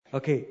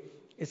Okay,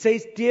 it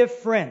says, Dear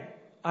friend,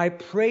 I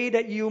pray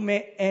that you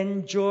may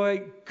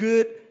enjoy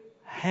good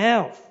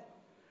health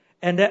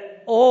and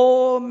that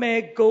all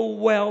may go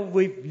well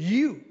with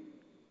you,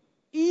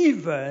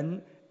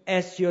 even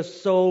as your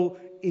soul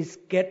is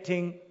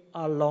getting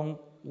along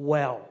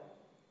well.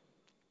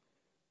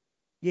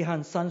 约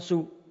翰3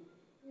书。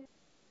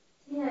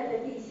亲爱的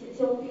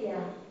兄弟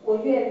啊，我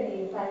愿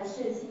你凡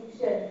事兴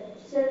盛，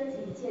身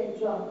体健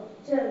壮，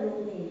正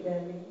如你的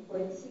灵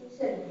魂兴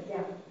盛一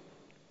样。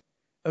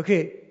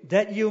Okay,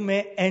 that you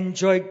may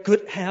enjoy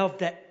good health,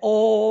 that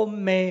all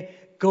may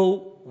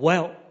go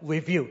well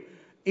with you.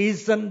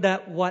 Isn't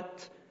that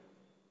what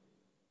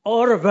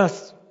all of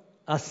us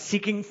are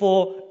seeking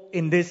for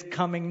in this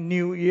coming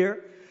new year?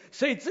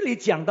 所以这里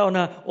讲到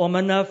呢，我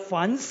们呢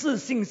凡事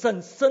兴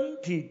盛，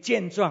身体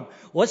健壮。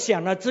我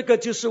想呢，这个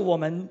就是我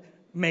们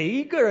每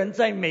一个人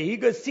在每一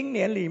个新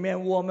年里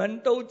面，我们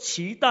都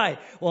期待，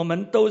我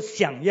们都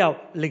想要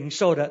领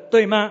受的，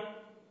对吗？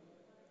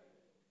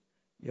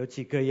有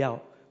几个要？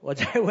我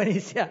再问一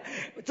下，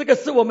这个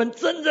是我们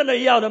真正的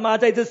要的吗？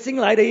在这新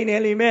来的一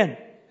年里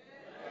面，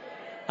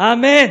阿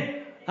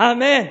们，阿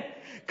们。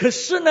可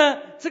是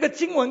呢，这个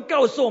经文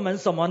告诉我们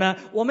什么呢？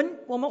我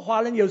们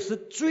华人有时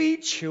追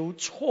求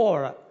错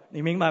了，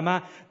你明白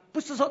吗？不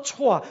是说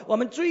错，我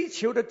们追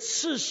求的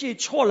次序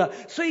错了，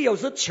所以有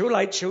时求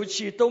来求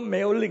去都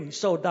没有领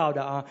受到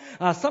的啊。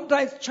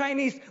Sometimes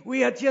Chinese we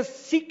are just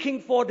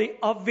seeking for the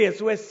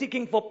obvious. We are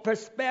seeking for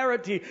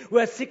prosperity. We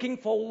are seeking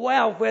for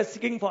wealth. We are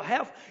seeking for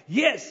health.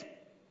 Yes,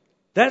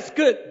 that's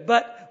good,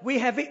 but we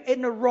have it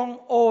in the wrong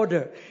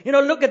order. You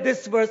know, look at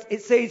this verse.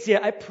 It says here,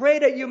 I pray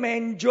that you may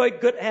enjoy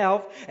good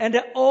health and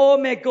that all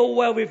may go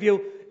well with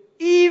you,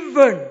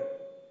 even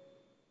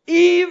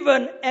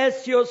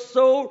as your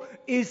soul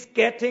is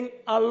getting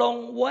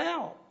along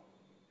well.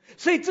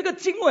 所以这个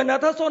经文呢，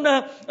他说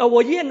呢，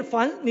我愿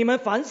你们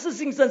凡事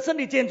兴盛，身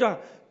体健壮，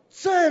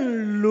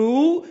正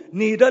如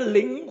你的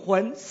灵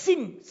魂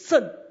兴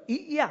盛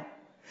一样。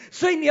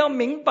所以你要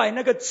明白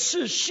那个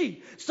次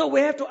序。So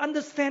we have to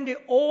understand the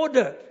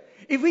order.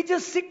 If we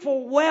just seek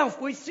for wealth,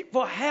 we seek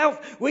for health,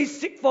 we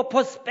seek for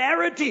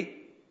prosperity.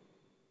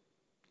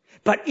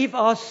 But if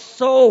our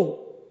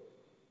soul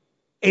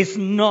is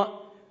not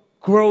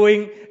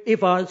growing,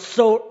 if our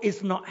soul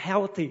is not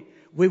healthy,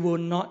 we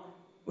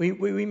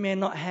may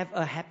not have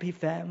a happy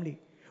family.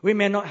 We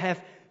may not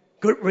have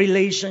good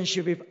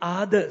relationship with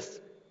others.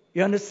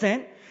 You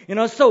understand? You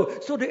know, so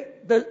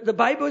the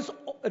Bible's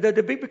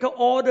the biblical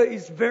order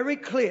is very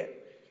clear.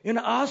 You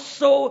know, our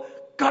soul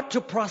got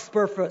to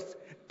prosper first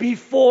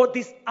before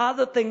these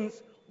other things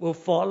will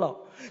follow.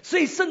 所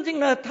以圣经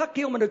呢，它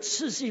给我们的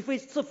次序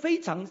是非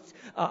常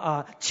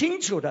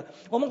清楚的。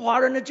我们华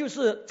人呢，就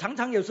是常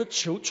常有时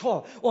求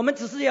错，我们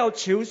只是要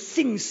求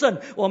兴盛，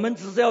我们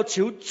只是要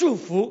求祝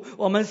福，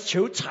我们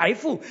求财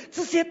富，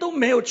这些都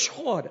没有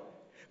错的。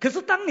可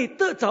是当你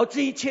得着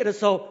这一切的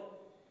时候，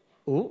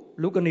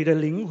如果你的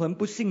灵魂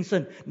不兴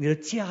盛，你的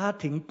家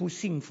庭不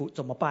幸福，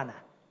怎么办啊？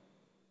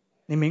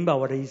你明白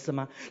我的意思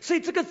吗？所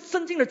以这个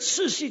圣经的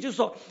次序就是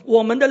说，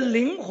我们的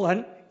灵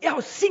魂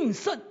要兴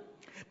盛。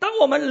当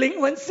我们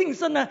灵魂兴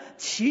盛呢，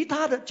其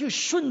他的就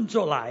顺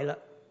着来了。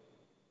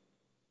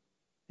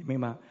你明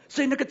白吗？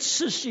所以那个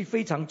次序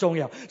非常重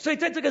要。所以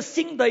在这个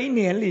新的一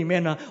年里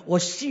面呢，我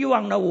希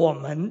望呢，我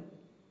们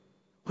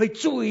会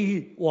注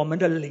意我们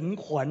的灵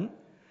魂，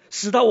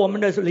使到我们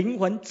的灵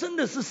魂真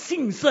的是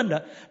兴盛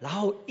的，然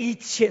后一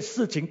切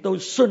事情都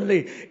顺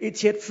利，一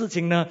切事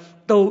情呢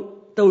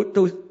都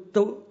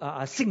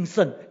兴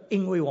盛，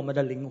因为我们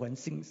的灵魂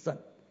兴盛。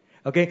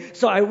Okay,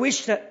 so I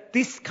wish that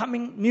this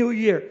coming new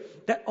year,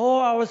 that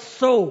all our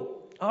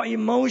soul, our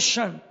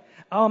emotion,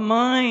 our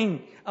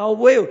mind, our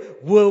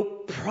will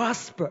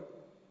prosper,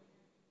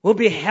 will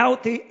be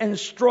healthy and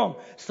strong,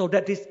 so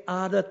that these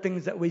other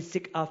things that we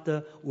seek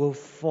after will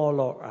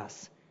follow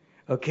us.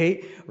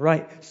 Okay,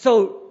 right.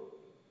 So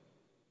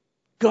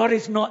God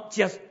is not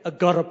just a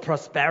God of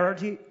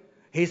prosperity.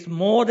 He's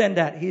more than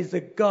that. He's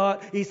a God.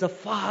 He's a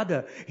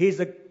Father. He's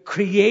a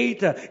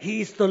Creator.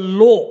 He is the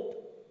Lord.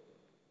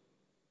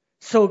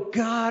 So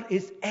God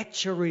is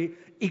actually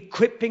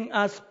equipping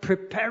us,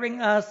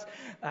 preparing us,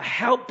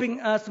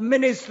 helping us,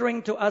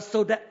 ministering to us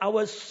so that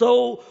our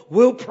soul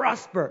will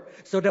prosper,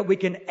 so that we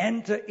can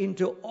enter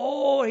into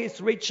all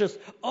His riches,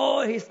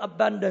 all His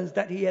abundance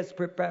that He has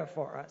prepared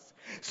for us.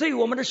 所以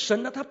我们的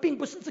神呢，他并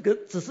不是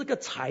只是个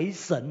财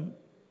神，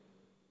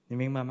你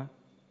明白吗？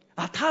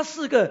他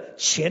是个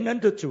全能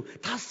的主，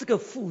他是个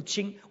父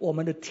亲，我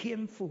们的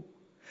天父。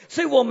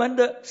所以我们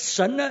的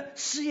神呢，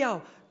是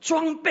要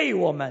装备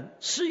我们，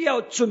是要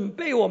准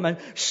备我们，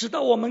使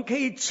到我们可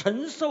以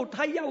承受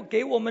他要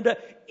给我们的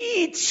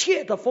一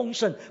切的丰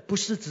盛，不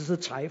是只是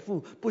财富，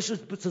不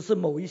只是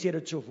某一些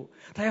的祝福，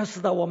他要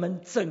使到我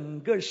们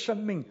整个生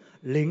命、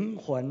灵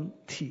魂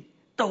体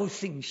都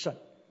兴盛。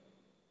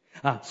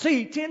所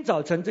以今天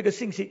早晨这个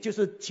信息就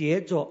是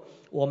接着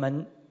我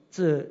们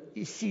这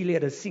一系列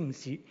的信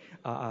息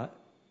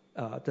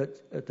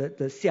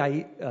的下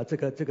一这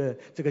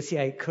个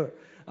下一课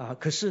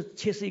可是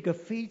却是一个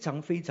非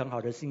常非常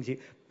好的信息，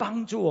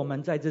帮助我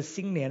们在这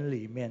新年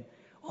里面，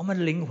我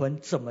们灵魂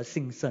怎么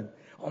兴盛，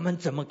我们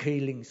怎么可以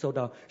领受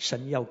到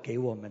神要给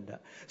我们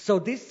的。So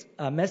this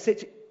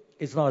message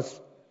is not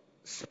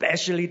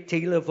specially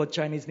tailored for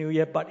Chinese New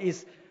Year, but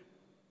is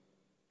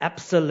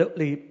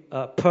absolutely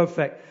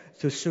perfect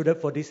to suit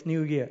it for this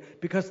new year,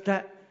 because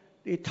that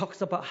it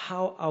talks about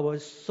how our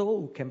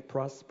soul can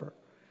prosper,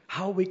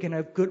 how we can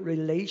have good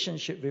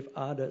relationship with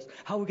others,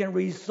 how we can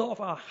resolve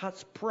our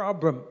heart's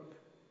problem,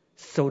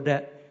 so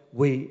that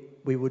we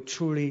will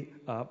truly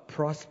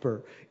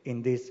prosper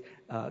in this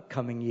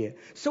coming year.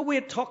 So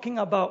we're talking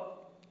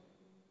about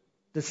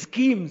the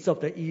schemes of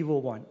the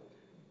evil one,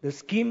 the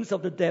schemes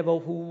of the devil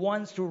who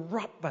wants to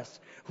rob us,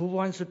 who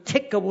wants to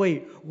take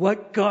away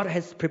what God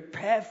has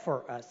prepared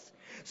for us.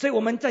 所以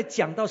我们在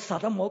讲到撒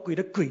旦魔鬼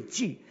的诡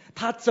计，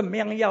他怎么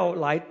样要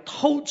来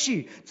偷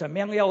去，怎么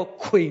样要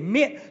毁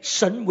灭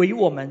神为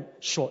我们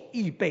所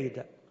预备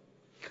的。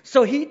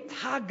So he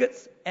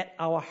targets at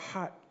our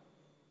heart,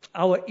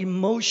 our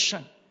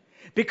emotion,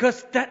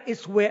 because that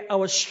is where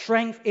our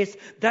strength is,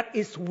 that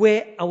is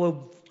where our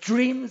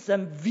dreams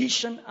and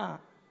vision are.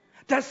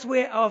 That's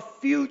where our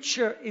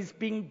future is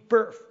being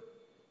birthed.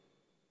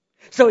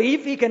 So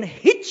if he can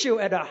hit you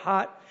at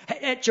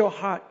your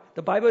heart,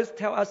 the Bible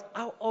tells us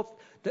out of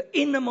the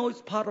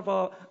innermost part of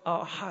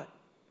our heart,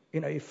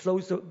 it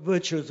flows the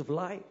virtues of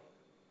life.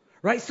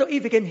 Right? So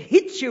if he can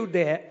hit you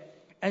there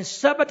and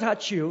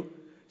sabotage you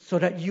so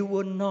that you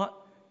will not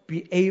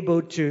be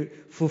able to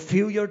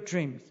fulfill your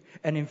dreams.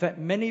 And in fact,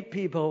 many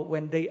people,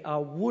 when they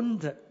are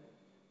wounded,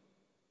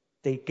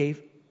 they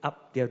gave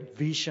up their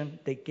vision,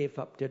 they gave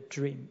up their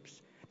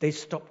dreams. They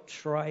stopped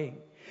trying.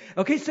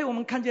 OK, 所以我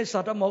们看见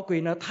撒旦魔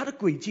鬼呢，他的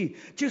诡计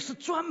就是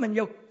专门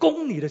要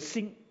攻你的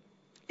心。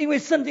因为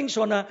圣经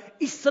说呢，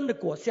一生的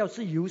果效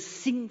是由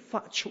心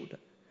发出的。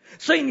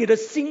所以你的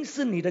心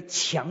是你的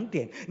强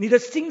点，你的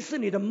心是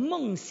你的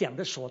梦想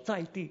的所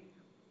在地。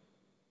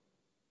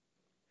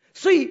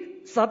所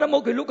以撒旦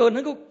魔鬼如果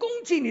能够攻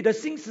击你的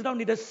心，使到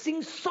你的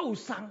心受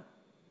伤，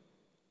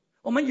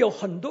我们有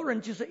很多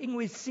人就是因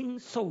为心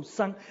受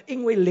伤，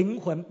因为灵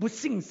魂不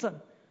兴盛，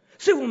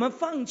所以我们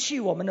放弃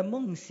我们的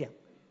梦想。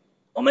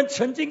我们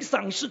曾经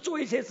尝试做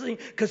一些事情，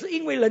可是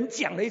因为人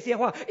讲了一些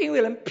话，因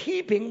为人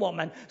批评我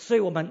们，所以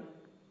我们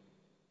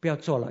不要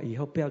做了，以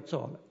后不要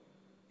做了，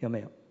有没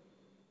有？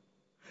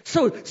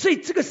所以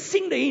这个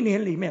新的一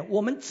年里面，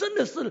我们真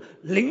的是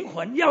灵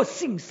魂要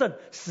兴盛，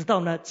使到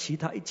呢其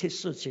他一切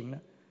事情呢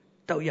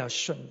都要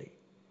顺利。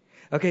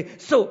Okay,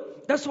 so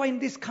that's why in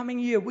this coming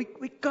year we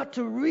got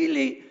to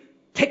really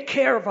take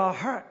care of our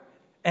heart,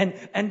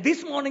 and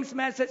this morning's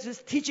message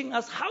is teaching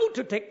us how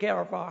to take care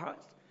of our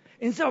hearts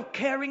instead of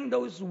carrying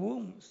those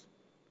wounds.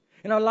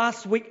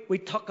 Last week we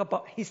talked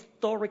about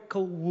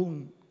historical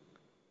wounds,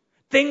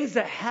 things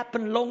that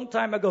happened long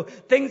time ago,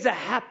 things that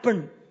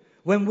happened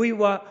when we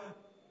were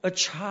a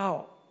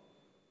child.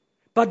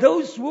 But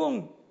those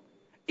wounds,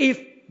 if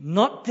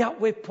not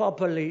dealt with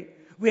properly,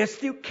 we are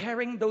still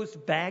carrying those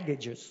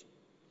baggages.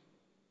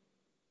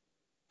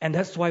 And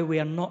that's why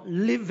we are not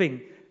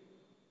living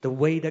the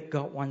way that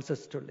God wants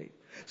us to live.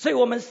 所以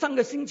我们上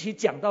个星期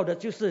讲到的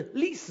就是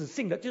历史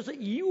性的，就是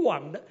以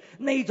往的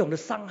那一种的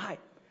伤害，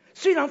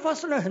虽然发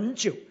生了很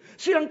久，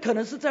虽然可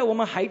能是在我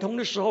们孩童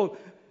的时候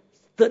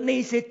的那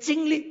一些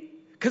经历，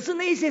可是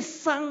那些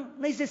伤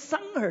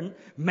痕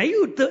没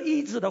有得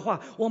医治的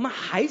话，我们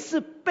还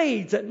是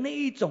背着那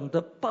一种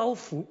的包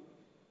袱，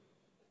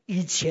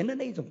以前的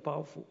那一种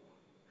包袱，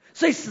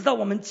所以使到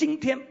我们今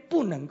天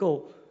不能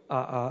够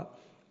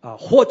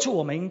活出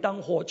我们应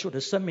当活出的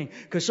生命。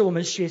可是我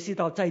们学习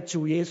到在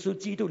主耶稣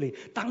基督里，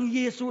当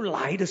耶稣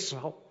来的时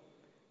候，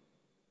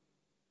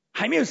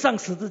还没有上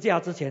十字架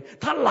之前，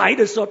他来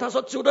的时候，他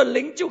说主的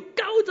灵就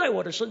高在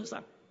我的身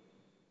上，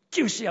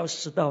就是要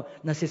使到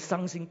那些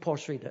伤心破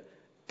碎的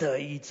得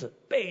医治，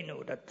被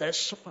掳的得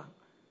释放。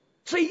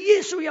所以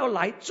耶稣要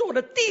来做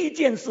的第一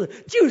件事，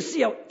就是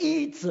要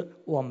医治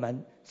我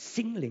们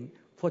心灵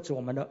或者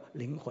我们的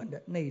灵魂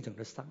的那一种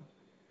的伤。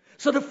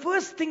So the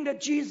first thing that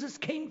Jesus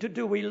came to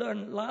do, we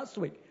learned last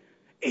week,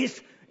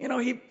 is,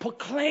 he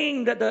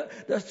proclaimed that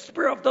the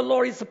Spirit of the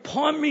Lord is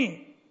upon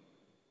me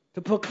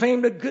to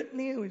proclaim the good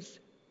news,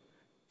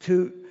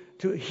 to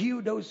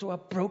heal those who are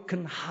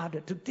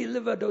brokenhearted, to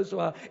deliver those who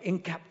are in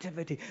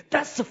captivity.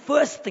 That's the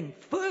first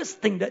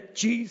thing that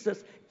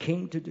Jesus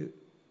came to do.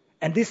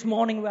 And this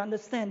morning we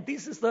understand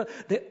this is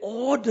the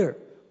order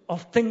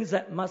of things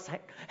that must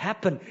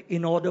happen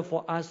in order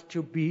for us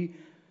to be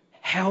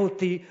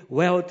healthy,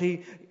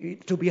 wealthy,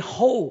 to be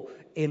whole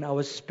in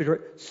our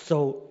spirit,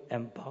 soul,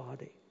 and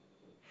body.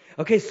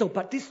 Okay,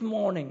 but this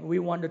morning we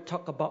want to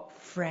talk about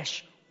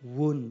fresh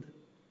wound.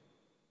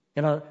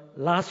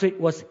 Last week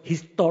was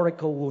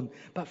historical wound,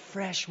 but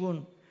fresh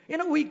wound.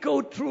 We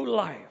go through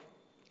life.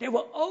 There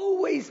will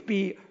always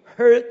be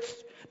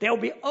hurts. There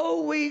will be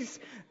always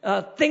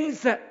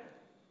things that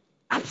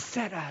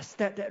upset us,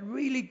 that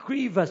really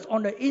grieve us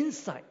on the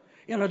inside,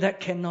 that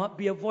cannot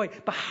be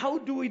avoided. But how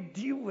do we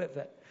deal with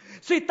it?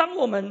 所以当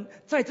我们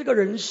在这个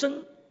人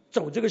生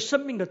走这个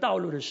生命的道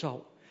路的时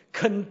候，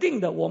肯定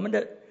的我们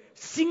的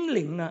心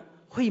灵呢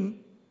会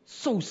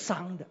受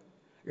伤的，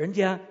人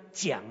家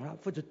讲了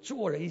或者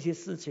做了一些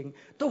事情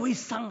都会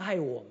伤害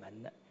我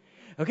们的。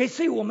OK，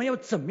 所以我们要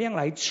怎么样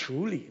来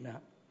处理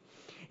呢？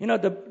 You know,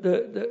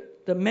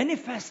 the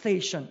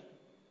manifestation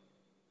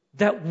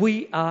that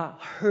we are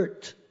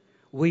hurt,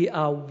 we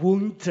are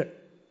wounded.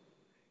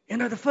 You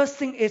know, the first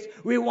thing is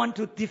we want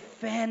to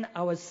defend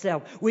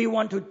ourselves. We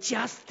want to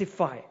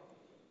justify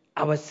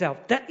ourselves.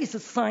 That is a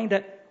sign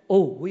that,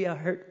 oh, we are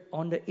hurt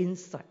on the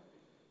inside.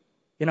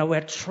 You know,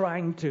 we're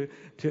trying to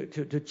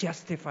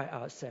justify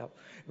ourselves,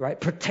 right?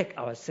 Protect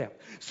ourselves.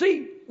 所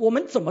以我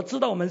们怎么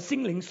知道我们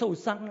心灵受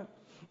伤呢？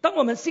当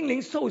我们心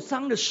灵受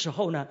伤的时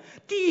候呢，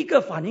第一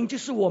个反应就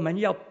是我们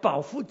要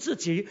保护自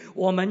己，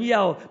我们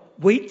要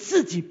为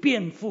自己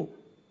辩护，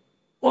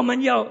我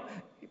们要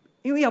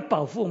因为要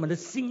保护我们的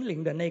心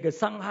灵的那个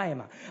伤害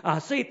嘛，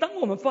所以当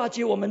我们发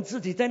觉我们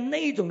自己在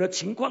那一种的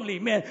情况里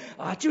面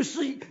就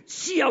是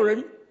需要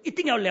人一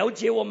定要了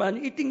解我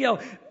们，一定要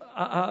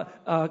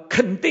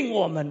肯定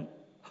我们，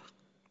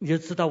你就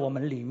知道我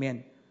们里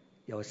面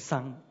有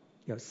伤，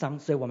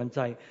所以我们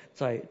在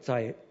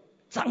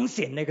彰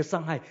显那个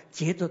伤害，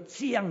接着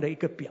这样的一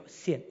个表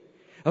现。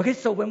Okay,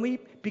 so when we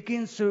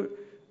begin to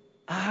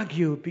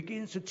argue,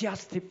 begins to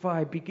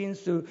justify,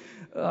 begins to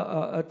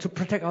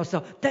protect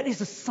ourselves, that is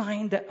a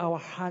sign that our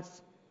heart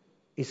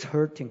is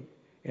hurting.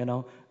 You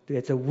know,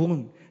 there's a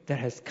wound that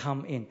has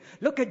come in.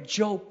 Look at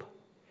Job.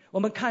 我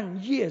们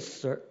看耶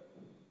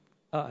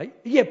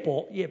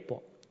伯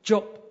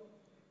Job.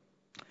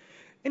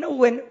 You know,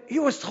 when he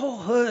was so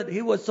hurt,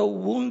 he was so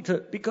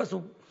wounded because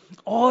of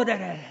all that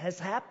has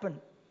happened.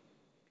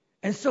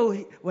 And so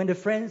when the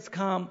friends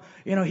come,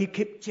 you know, he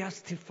kept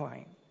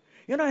justifying.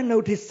 You know, I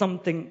noticed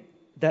something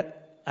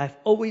that I've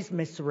always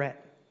misread.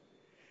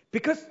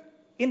 Because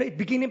in the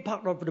beginning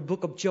part of the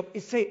book of Job,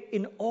 it says,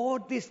 in all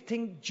these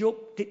things, Job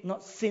did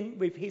not sin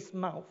with his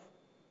mouth.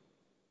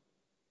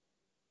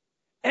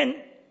 And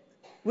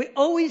we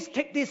always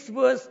take this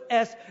verse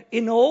as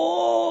in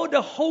all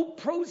the whole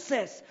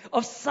process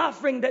of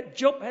suffering that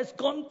Job has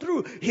gone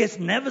through, he has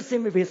never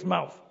sinned with his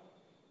mouth.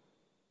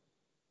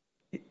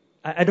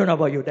 I don't know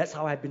about you, that's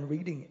how I've been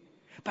reading it.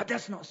 But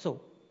that's not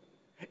so.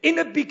 In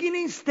the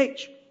beginning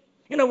stage,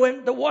 you know,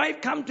 when the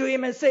wife come to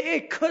him and say,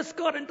 hey, curse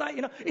God and die,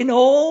 you know, in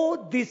all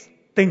this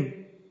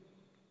thing,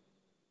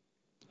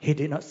 he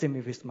did not sin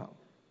with his mouth.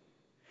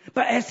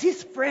 But as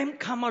his friend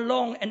come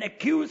along and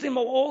accuse him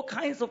of all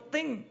kinds of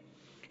things,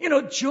 you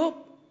know, Job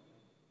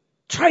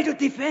tried to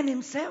defend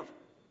himself.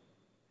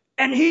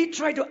 And he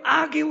tried to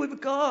argue with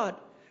God.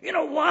 You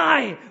know,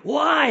 why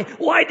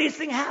this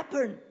thing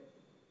happened?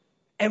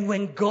 And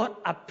when God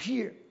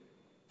appeared,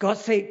 God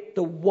said,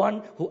 the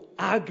one who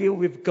argued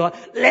with God,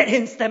 let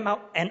him stand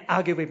up and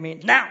argue with me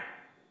now.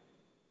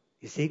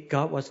 You see,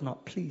 God was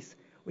not pleased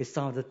with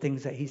some of the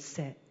things that he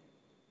said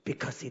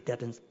because he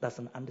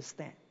doesn't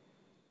understand.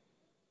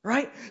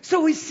 Right?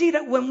 So we see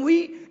that when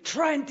we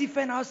try and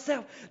defend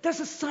ourselves, that's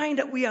a sign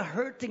that we are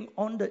hurting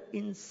on the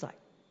inside.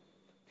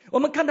 我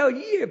们看到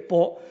耶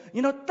伯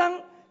you know,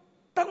 当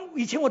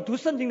以前我读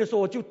圣经的时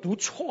候，我就读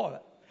错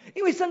了。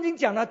因为圣经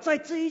讲了，在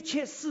这一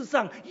切事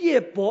上，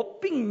耶伯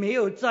并没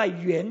有在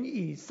言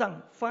语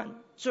上犯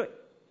罪。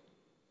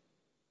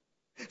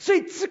所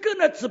以这个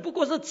呢，只不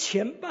过是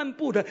前半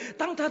部的。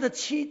当他的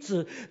妻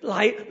子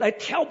来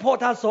挑拨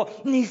他说：“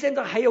你现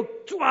在还有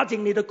抓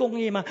紧你的公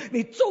义吗？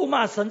你咒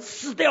骂神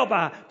死掉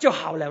吧就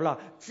好了啦。”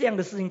这样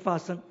的事情发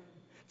生，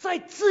在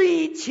这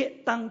一切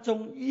当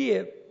中，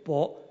耶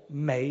伯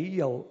没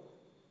有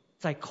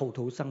在口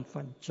头上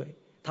犯罪。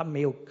他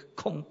没有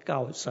控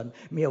告神，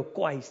没有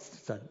怪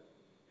神。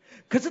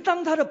可是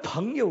当他的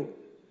朋友，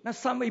那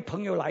3位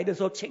朋友来的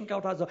时候，劝告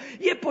他说，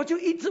耶伯就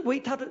一直为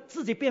他的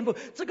自己辩护。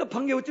这个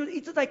朋友就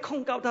一直在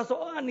控告他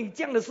说，你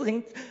这样的事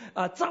情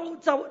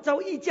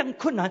遭遇这样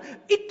困难，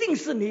一定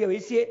是你有一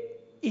些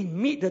隐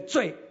秘的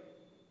罪，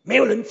没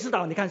有人知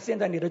道。你看现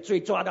在你的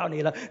罪抓到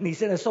你了，你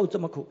现在受这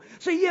么苦。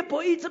所以耶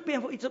伯一直辩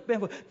护，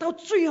到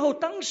最后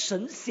当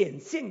神显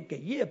现给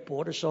耶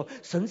伯的时候，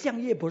神向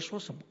耶伯说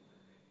什么？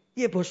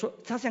耶伯说，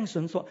他向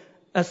神说，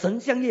神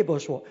向耶伯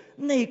说，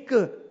那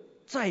个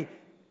在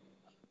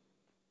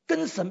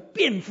跟神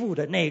辩护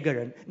的那个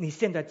人，你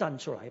现在站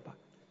出来吧，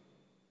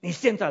你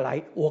现在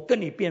来，我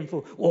跟你辩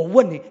护，我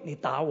问你，你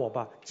答我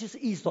吧。就是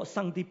意思说，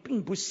上帝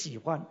并不喜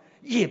欢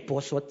耶伯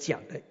所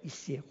讲的一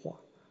些话。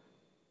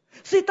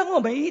所以当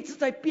我们一直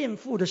在辩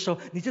护的时候，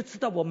你就知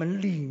道我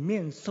们里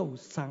面受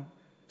伤。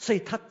所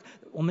以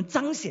我们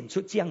彰显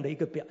出这样的一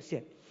个表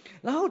现。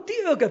然后第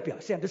二个表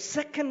现 ，the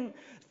second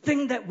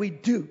thing that we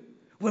do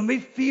when we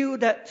feel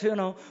that, you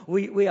know,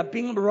 we are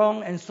being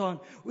wrong and so on,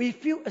 we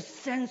feel a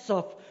sense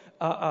of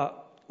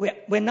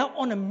we're now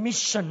on a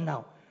mission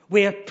now.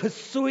 We are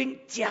pursuing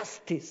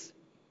justice.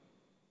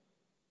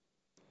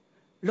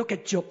 Look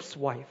at Job's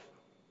wife.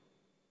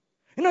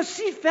 You know,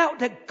 she felt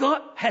that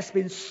God has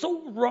been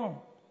so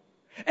wrong.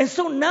 And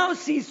so now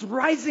she's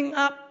rising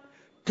up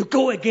to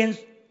go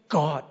against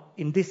God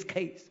in this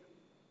case.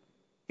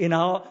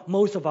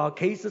 most of our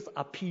cases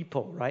are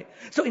people, right?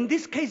 So in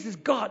this case, it's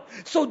God.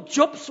 So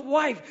Job's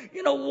wife,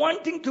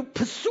 wanting to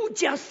pursue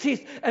justice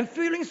and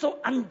feeling so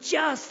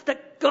unjust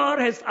that God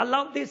has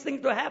allowed this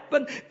thing to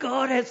happen.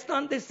 God has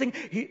done this thing.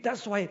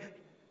 That's why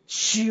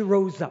she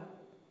rose up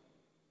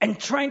and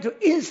trying to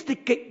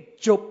instigate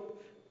Job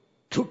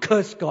to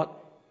curse God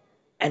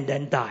and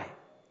then die.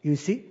 You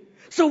see?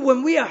 So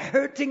when we are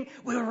hurting,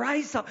 we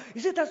rise up.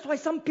 You see, that's why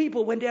some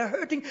people, when they are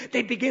hurting,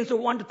 they begin to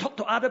want to talk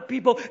to other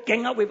people,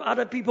 gang up with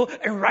other people,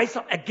 and rise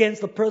up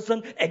against the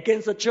person,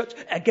 against the church,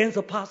 against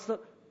the pastor.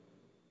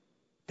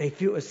 They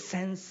feel a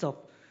sense of,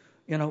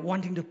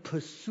 wanting to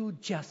pursue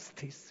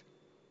justice.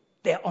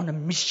 They're on a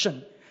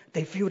mission.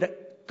 They feel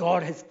that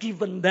God has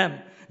given them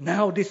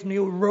now this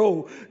new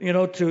role,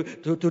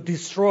 to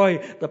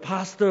destroy the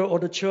pastor or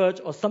the church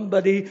or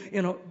somebody,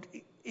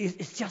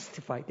 is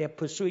justified. They're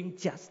pursuing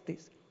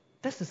justice.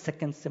 That's the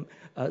second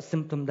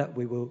symptom that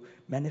we will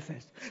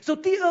manifest. So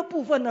第二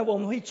部分呢，我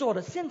们会做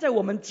的。现在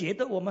我们觉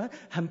得我们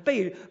很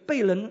被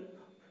人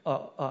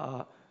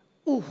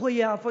误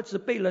会啊，或者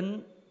被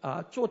人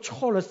做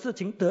错了事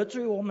情得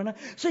罪我们呢，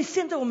所以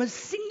现在我们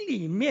心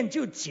里面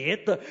就觉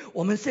得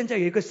我们现在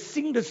有一个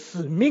新的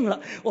使命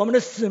了。我们的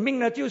使命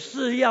呢，就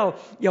是要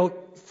有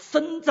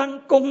伸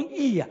张公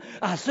义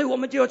啊，所以我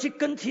们就要去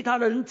跟其他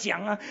的人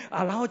讲啊，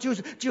然后就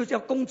是要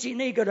攻击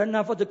那个人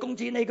啊，或者攻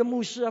击那个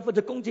牧师啊，或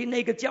者攻击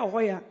那个教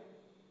会啊。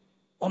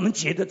我们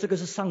觉得这个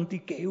是上帝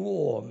给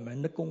我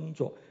们的工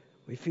作。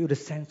We feel the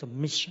sense of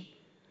mission。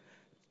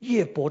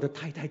约伯的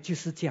太太就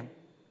是这样，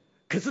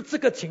可是这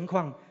个情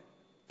况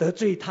得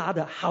罪他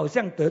的，好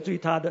像得罪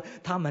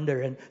他们的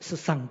人是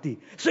上帝，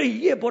所以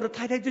约伯的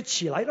太太就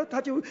起来了，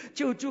他就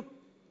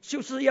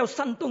是要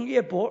煽动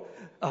约伯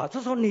啊，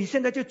他说你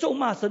现在就咒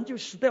骂神就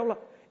死掉了，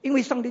因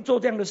为上帝做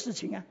这样的事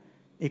情啊，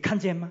你看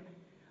见吗？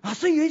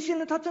所以有一些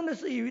人他真的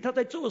是以为他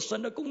在做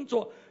神的工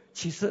作，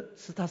其实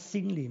是他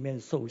心里面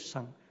受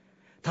伤，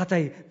他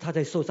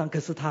在受伤，可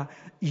是他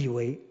以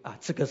为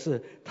这个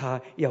是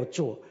他要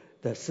做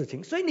的事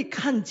情，所以你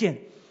看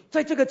见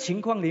在这个情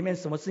况里面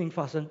什么事情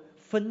发生？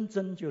纷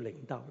争就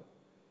临到了，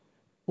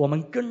我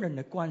们跟人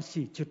的关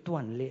系就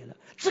断裂了，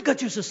这个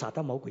就是撒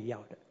旦魔鬼要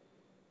的。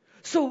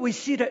So we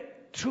see that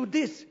through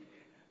this,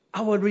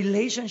 our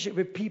relationship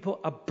with people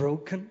are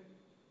broken,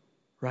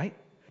 right?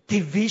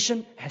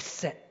 Division has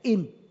set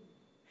in.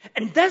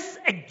 And that's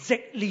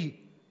exactly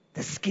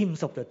the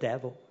schemes of the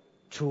devil,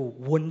 through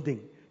wounding,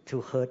 to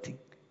hurting.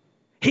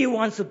 He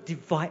wants to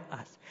divide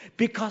us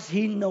because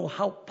he knows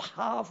how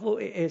powerful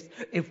it is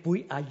if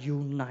we are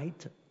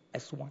united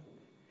as one.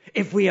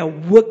 If we are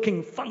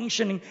working,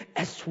 functioning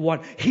as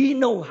one, he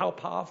knows how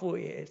powerful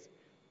it is.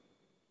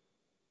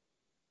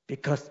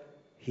 Because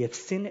he has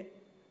seen it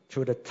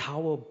through the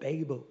Tower of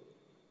Babel.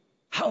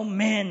 How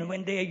men,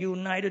 when they are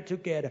united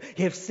together,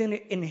 he has seen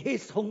it in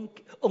his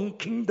own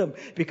kingdom.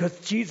 Because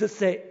Jesus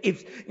said,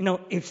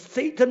 if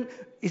Satan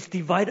is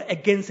divided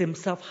against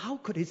himself, how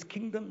could his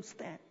kingdom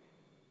stand?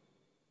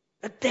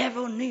 The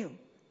devil knew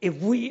if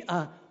we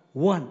are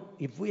one,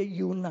 if we are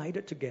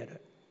united together,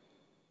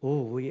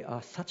 we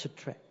are such a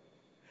threat.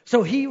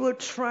 So he will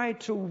try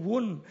to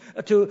wound,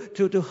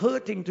 to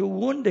hurting, to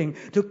wounding,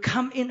 to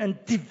come in and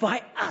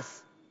divide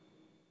us.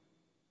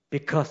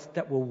 Because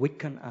that will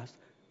weaken us.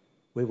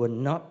 We will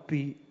not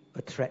be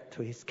a threat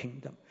to his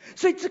kingdom.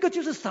 所以这个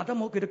就是撒旦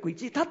魔鬼的诡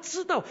计。他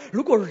知道，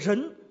如果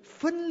人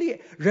分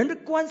裂，人的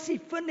关系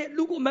分裂，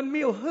如果我们没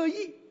有合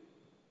一，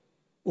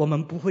我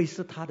们不会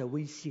是他的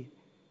威胁。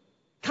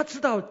他知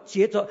道，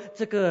接着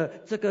这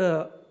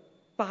个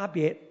巴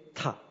别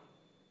塔，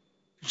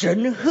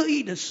人合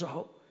一的时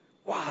候，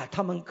哇，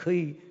他们可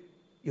以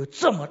有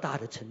这么大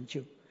的成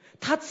就。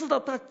他知道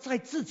他在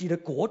自己的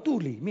国度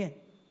里面，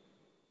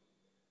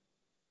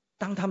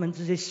当他们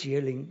这些邪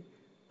灵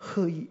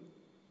合一，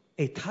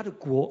他的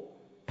国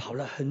跑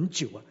了很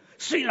久啊。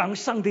虽然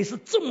上帝是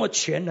这么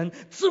全能，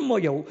这么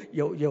有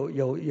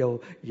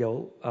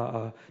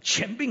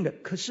权柄的，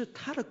可是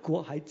他的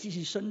国还继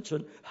续生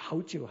存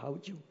好久好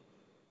久，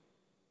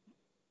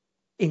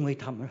因为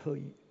他们合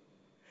一。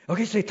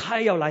OK， 所以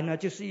他要来呢，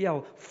就是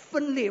要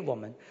分裂我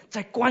们，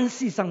在关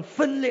系上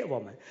分裂我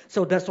们。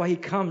So that's why he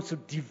comes to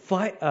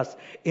divide us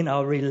in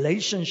our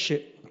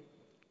relationship,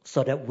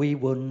 so that we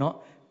will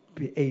not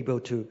be able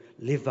to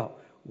live out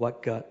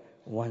what God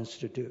wants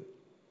to do.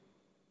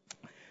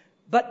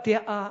 But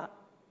there are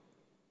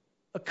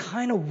a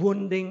kind of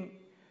wounding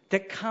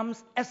that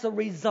comes as a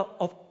result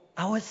of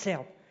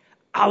ourselves,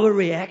 our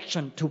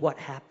reaction to what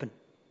happened.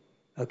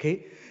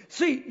 OK，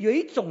 所以有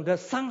一种的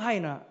伤害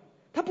呢，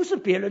它不是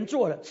别人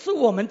做的，是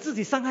我们自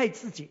己伤害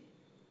自己，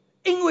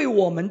因为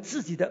我们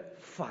自己的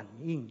反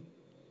应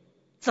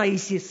在一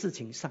些事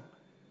情上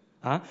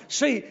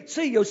所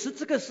以有时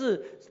这个是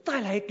带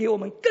来给我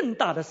们更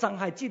大的伤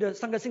害。记得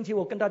上个星期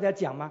我跟大家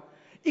讲吗？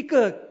一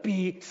个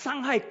比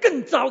伤害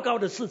更糟糕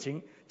的事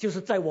情，就是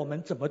在我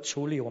们怎么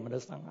处理我们的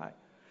伤害。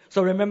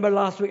So remember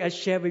last week I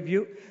shared with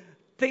you,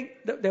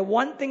 the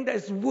one thing that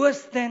is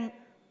worse than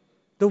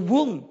the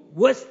wound,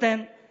 worse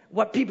than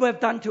what people have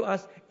done to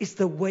us, is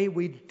the way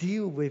we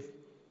deal with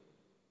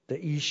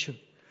the issue.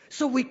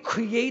 So we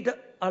create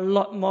a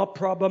lot more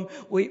problem.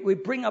 We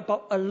bring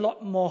about a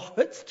lot more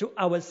hurts to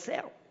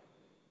ourselves.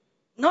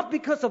 Not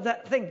because of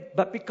that thing,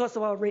 but because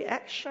of our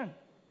reaction.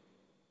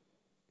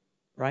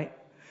 Right?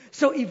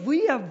 So if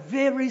we are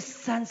very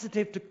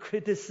sensitive to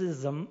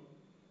criticism,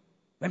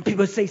 when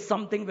people say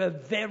something, we're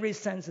very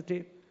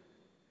sensitive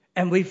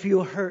and we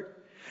feel hurt.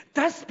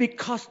 That's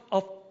because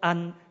of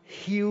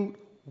unhealed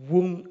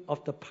wound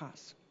of the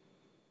past.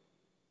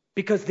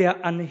 Because there are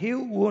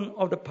unhealed wound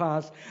of the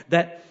past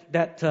that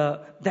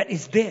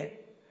is there.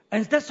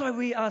 And that's why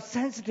we are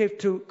sensitive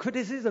to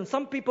criticism.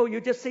 Some people,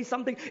 you just say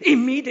something,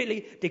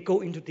 immediately they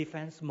go into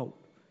defense mode.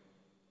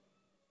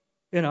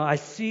 I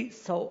see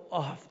so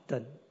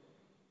often.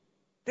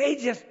 They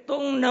just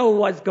don't know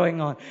what's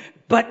going on.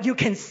 But you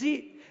can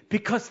see,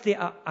 because there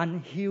are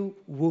unhealed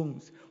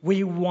wounds,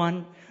 we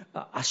want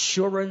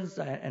assurance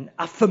and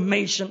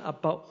affirmation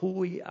about who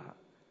we are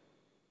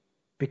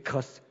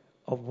because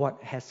of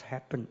what has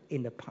happened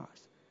in the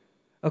past.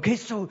 Okay,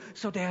 so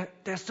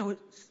they're so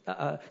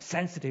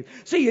sensitive.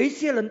 所以有一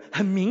些人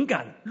很敏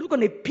感，如果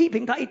你批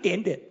评他一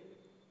点点，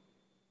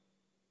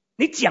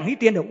你讲一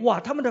点点，哇，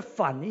他们的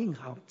反应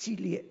好激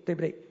烈，对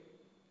不对？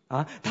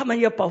他们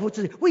要保护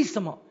自己，为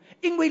什么？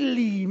因为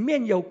里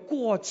面有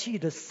过去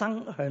的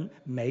伤痕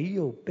没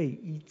有被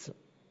医治，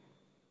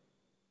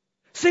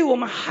所以我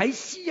们还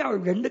需要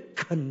人的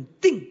肯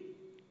定，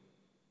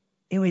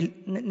因为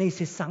那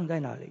些伤在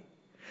哪里。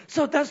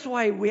So that's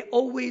why we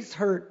always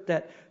heard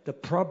that the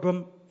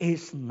problem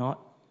is not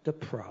the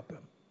problem.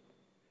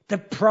 The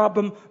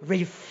problem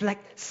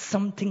reflects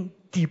something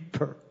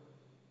deeper.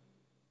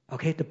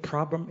 Okay, the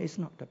problem is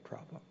not the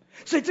problem.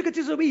 所以这个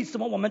就是为什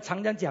么我们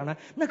常常讲呢，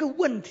那个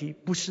问题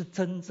不是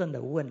真正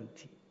的问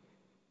题。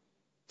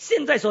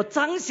现在所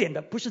彰显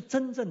的不是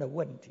真正的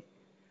问题，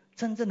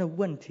真正的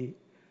问题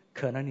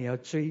可能你要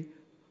追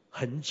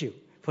很久，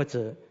或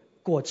者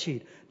过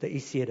去的一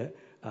些的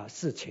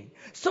事情。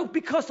So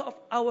because of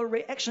our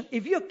reaction,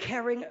 if you're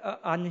carrying an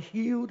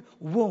unhealed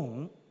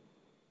wound,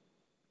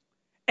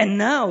 and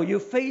now you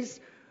face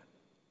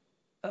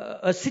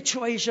a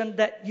situation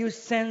that you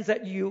sense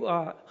that you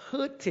are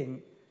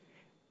hurting,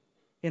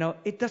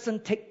 it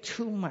doesn't take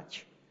too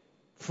much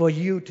for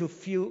you to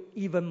feel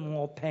even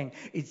more pain.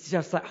 It's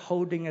just like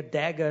holding a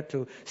dagger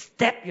to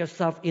stab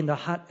yourself in the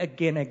heart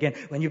again and again.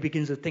 When you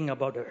begin to think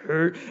about the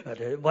hurt,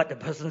 what the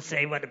person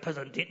said, what the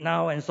person did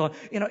now, and so on.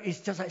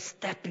 It's just like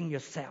stabbing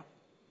yourself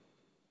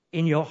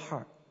in your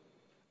heart.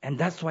 And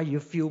that's why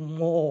you feel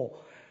more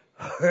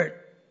hurt.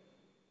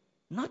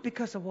 Not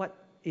because of what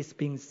is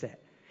being said.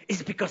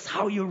 It's because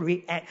how you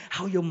react,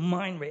 how your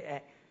mind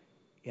reacts.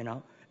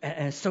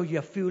 And so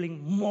you're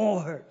feeling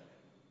more hurt.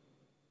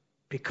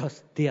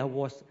 Because there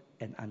was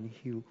an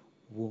unhealed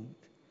wound.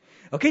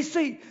 Okay,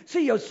 所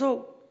以有时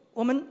候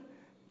我们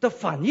的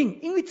反应，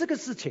因为这个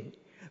事情，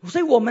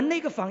所以我们那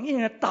个反应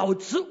呢，导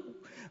致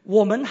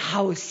我们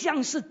好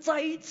像是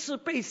再一次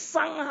被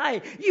伤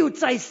害，又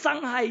再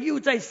伤害，又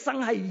再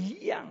伤害一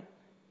样。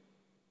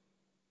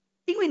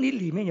因为你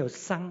里面有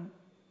伤。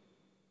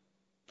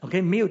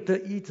OK， 没有得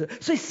医治，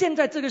所以现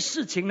在这个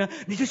事情呢，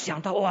你就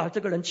想到哇，这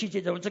个人曲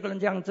解着，这个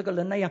人这样，这个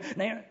人那样，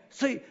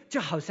所以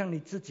就好像你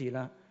自己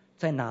呢。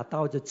在拿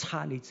刀子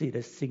插你自己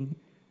的心，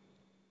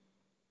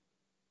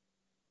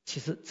其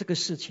实这个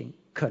事情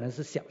可能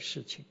是小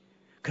事情，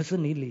可是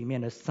你里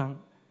面的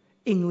伤，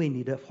因为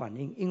你的反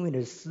应，因为你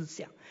的思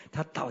想，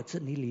它导致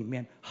你里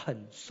面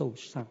很受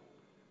伤，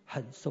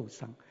很受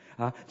伤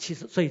其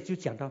实所以就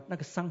讲到那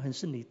个伤痕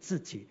是你自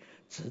己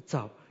制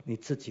造，你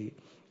自己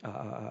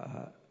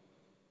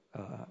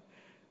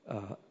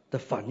的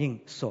反应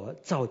所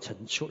造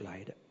成出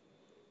来的。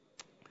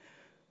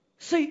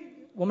所以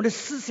我们的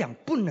思想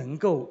不能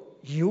够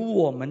由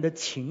我们的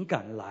情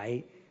感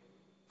来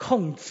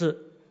控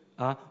制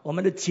我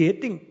们的决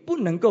定不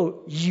能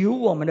够由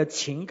我们的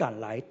情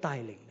感来带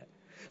领的。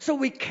So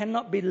we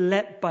cannot be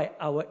led by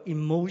our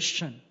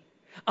emotion.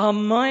 Our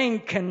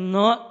mind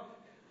cannot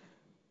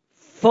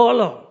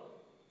follow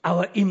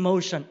our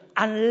emotion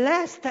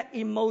unless that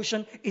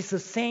emotion is the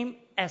same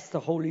as the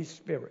Holy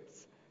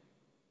Spirit's.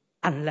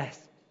 Unless.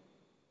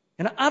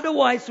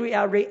 Otherwise we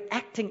are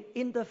reacting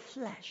in the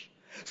flesh.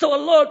 So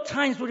a lot of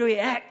times we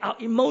react, our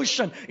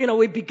emotion,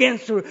 we begin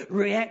to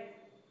react,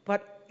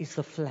 but it's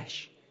the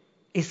flesh.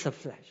 It's the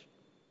flesh.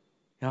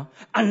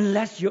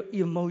 Unless your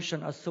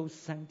emotions are so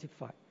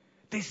sanctified.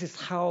 This is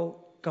how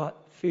God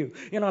feels.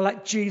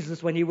 Like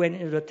Jesus when he went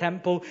into the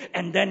temple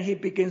and then he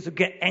begins to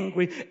get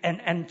angry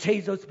and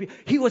chase those people.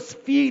 He was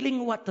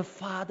feeling what the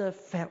Father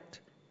felt.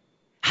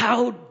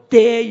 How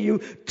dare you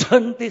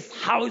turn this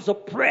house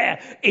of prayer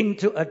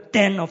into a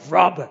den of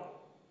robbers?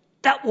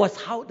 That was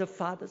how the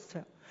Father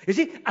felt. You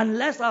see,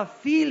 unless our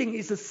feeling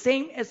is the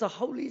same as the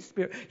Holy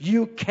Spirit,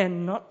 you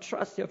cannot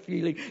trust your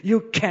feeling. You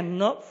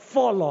cannot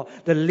follow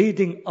the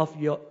leading of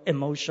your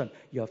emotion,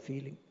 your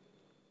feeling.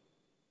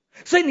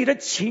 所以你的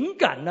情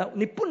感呢，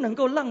你不能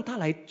够让它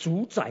来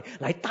主宰、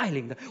来带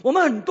领的。我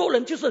们很多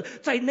人就是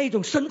在那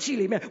种生气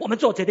里面，我们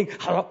做决定，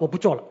好了，我不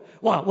做了，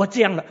哇，我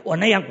这样了，我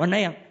那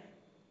样，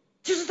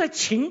就是在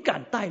情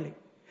感带领。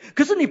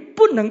可是你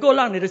不能够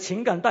让你的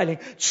情感带领，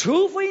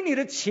除非你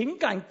的情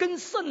感跟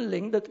圣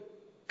灵的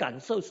感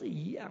受是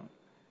一样。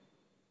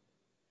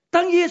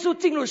当耶稣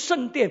进入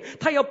圣殿，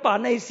他要把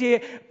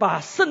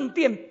圣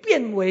殿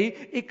变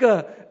为一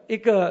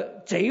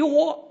个贼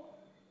窝，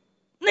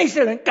那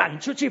些人赶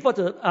出去，或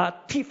者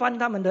踢翻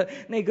他们的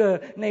那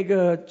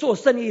个做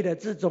生意的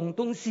这种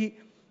东西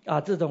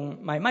这种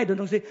买卖的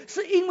东西，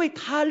是因为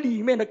他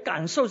里面的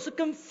感受是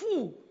跟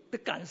父的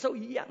感受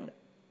一样的。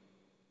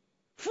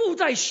父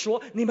在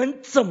说，你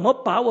们怎么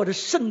把我的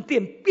圣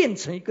殿变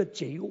成一个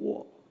贼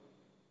窝？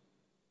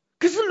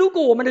可是如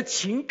果我们的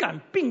情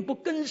感并不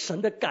跟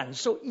神的感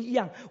受一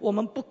样，我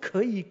们不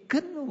可以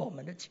跟我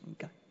们的情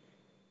感，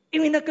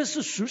因为那个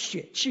是属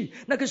血气，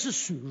那个是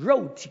属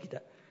肉体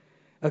的。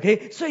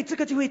OK， 所以这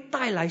个就会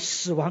带来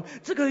死亡，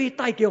这个会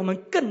带给我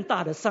们更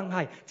大的伤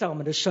害在我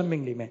们的生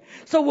命里面。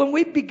So when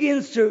we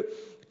begin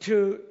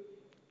to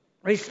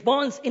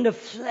respond in the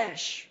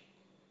flesh,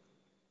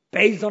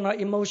 based on our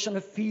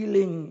emotional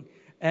feeling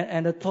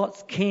and the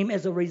thoughts came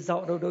as a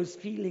result of those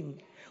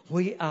feelings,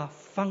 we are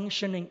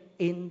functioning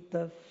in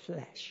the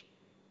flesh.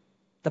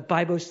 The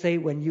Bible says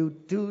when you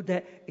do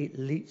that, it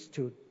leads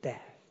to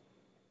death.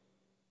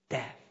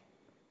 Death.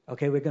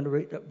 Okay, we're going to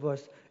read that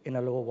verse in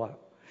a little while.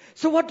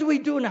 So what do we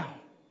do now?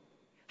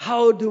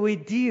 How do we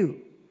deal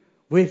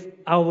with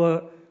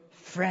our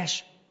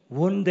flesh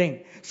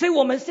wounding? 所以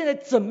我们现在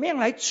怎么样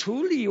来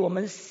处理我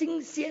们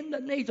新鲜的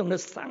那种的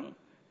伤？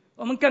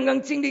我们刚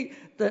刚经历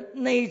的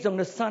那一种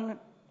的伤呢？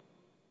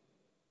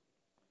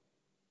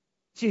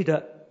记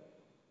得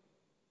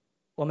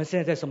我们现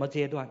在在什么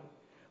阶段？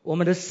我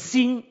们的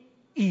心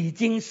已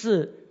经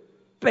是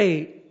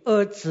被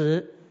儿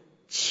子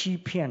欺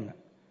骗了。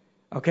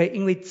OK，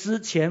 因为之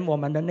前我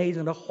们的那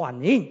种的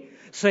反应，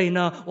所以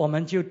呢，我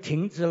们就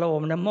停止了我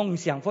们的梦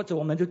想，或者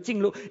我们就进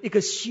入一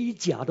个虚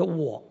假的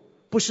我，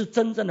不是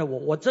真正的我。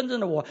我真正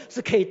的我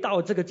是可以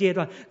到这个阶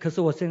段，可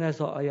是我现在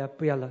说，哎呀，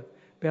不要了。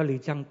不要理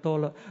这样多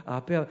了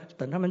不要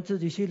等他们自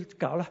己去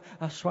搞了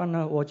算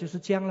了，我就是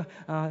这样了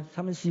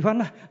他们喜欢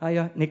了。哎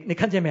呀，你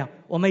看见没有？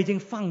我们已经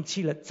放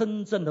弃了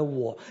真正的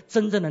我，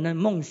真正的那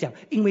梦想，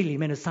因为里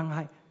面的伤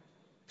害。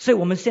所以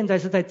我们现在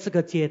是在这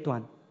个阶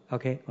段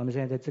 ，OK， 我们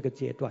现在在这个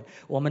阶段，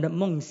我们的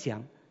梦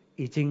想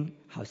已经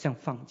好像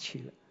放弃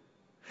了。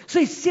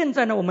所以现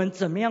在呢，我们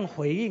怎么样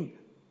回应？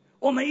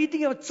我们一定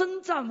要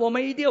征战，我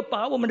们一定要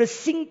把我们的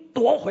心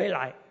夺回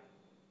来。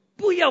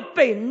不要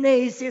被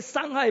那些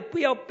伤害，不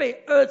要被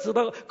儿子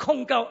的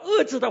控告、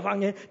儿子的谎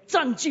言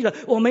占据了，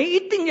我们一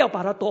定要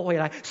把它夺回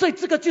来。所以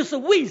这个就是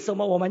为什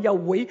么我们要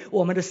为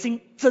我们的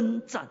心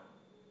征战，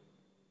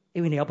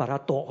因为你要把它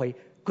夺回，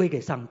归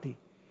给上帝。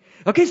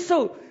Okay,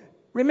 so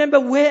remember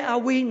where are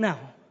we now?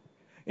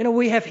 You know,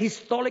 we have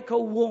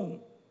historical wound,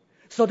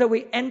 so that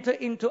we enter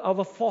into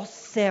our false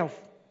self,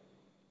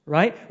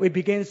 right? We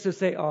begin to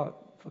say,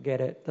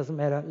 forget it. Doesn't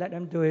matter. Let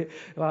them do it.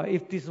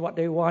 If this is what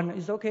they want,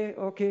 it's okay.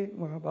 Okay.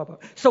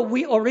 So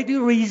we already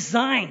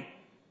resign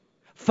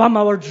from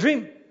our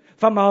dream,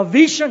 from our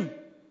vision,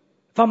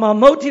 from our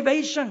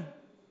motivation.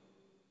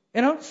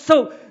 You know,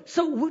 so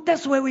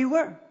that's where we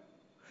were.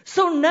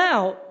 So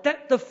now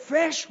that the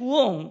fresh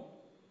wound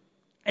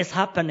is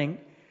happening,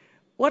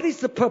 what is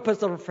the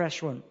purpose of the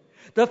fresh wound?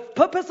 The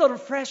purpose of the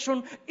fresh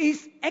wound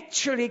is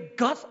actually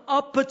God's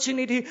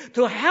opportunity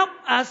to help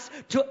us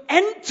to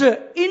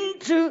enter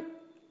into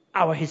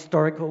our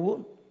historical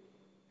wound.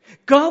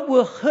 God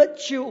will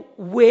hurt you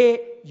where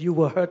you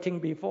were hurting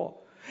before.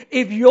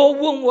 If your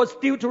wound was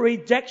due to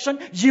rejection,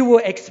 you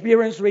will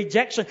experience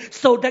rejection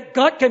so that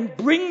God can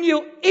bring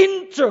you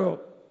into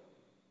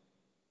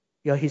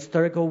your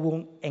historical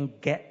wound and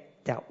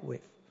get dealt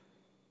with.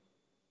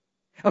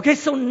 Okay,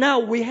 so now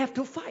we have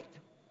to fight.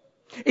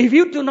 If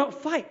you do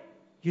not fight,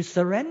 you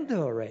surrender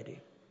already.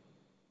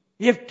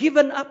 You have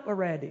given up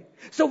already.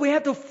 So we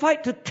have to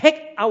fight to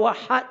take our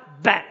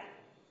heart back.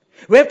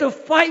 We have to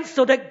fight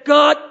so that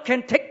God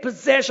can take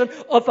possession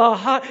of our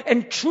heart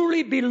and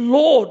truly be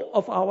Lord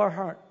of our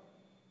heart.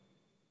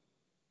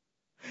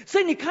 所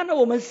以你看到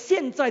我们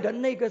现在的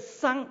那个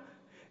伤，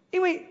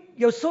因为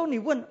有时候你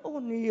问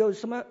你有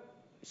什么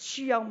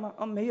需要吗？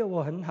没有，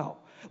我很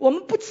好。我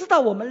们不知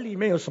道我们里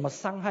面有什么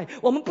伤害，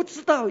我们不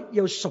知道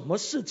有什么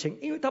事情，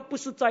因为它不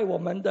是在我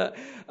们的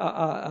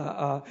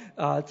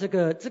这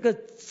个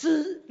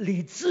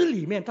理智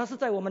里面，它是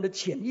在我们的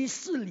潜意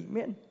识里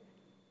面。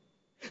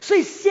所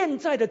以现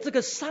在的这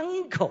个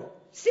伤口，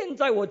现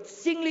在我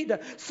经历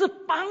的是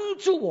帮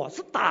助我，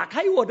是打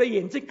开我的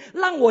眼睛，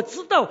让我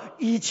知道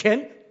以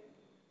前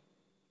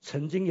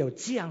曾经有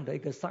这样的一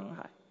个伤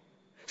害，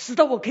使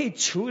得我可以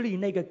处理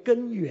那个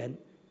根源。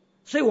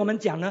所以我们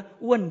讲呢，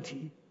问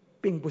题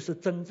并不是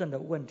真正的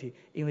问题，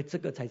因为这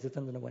个才是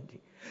真正的问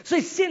题。所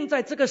以现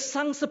在这个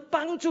伤是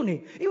帮助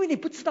你，因为你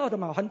不知道的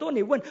嘛。很多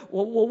你问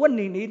我问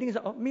你，你一定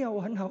说没有，我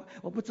很好，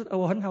我不知道，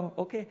我很好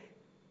 ，OK。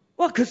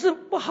哇，可是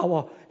不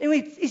好因为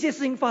一些事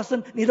情发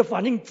生，你的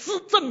反应只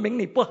证明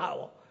你不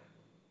好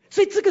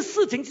所以这个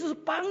事情就是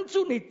帮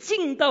助你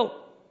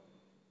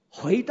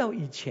回到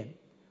以前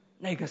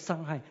那个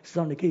伤害，使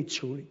到你可以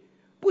处理。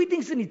不一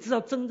定是你知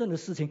道真正的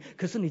事情，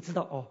可是你知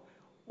道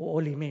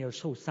我里面有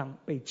受伤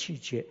被拒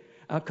绝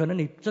可能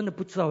你真的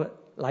不知道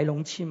来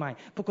龙去脉，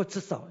不过至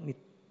少你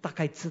大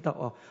概知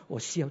道我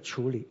需要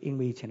处理因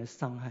为以前的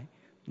伤害，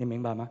你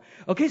明白吗？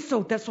 Okay,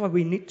 so that's why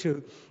we need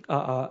to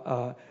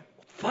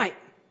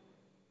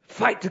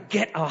fight to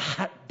get our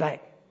heart back,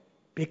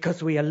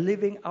 because we are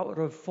living out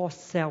of false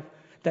self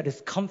that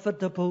is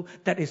comfortable,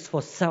 that is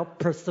for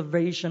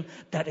self-preservation,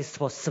 that is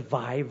for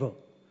survival.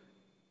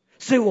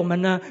 所以我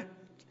们呢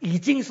已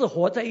经是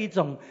活在一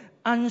种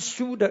安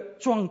舒的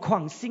状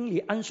况，心理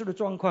安舒的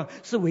状况，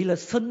是为了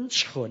生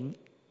存，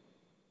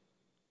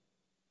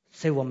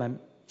所以我们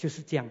就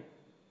是这样。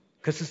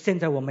可是现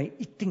在我们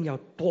一定要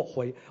夺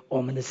回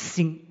我们的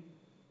心，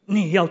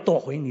你要夺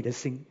回你的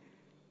心，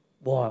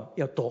我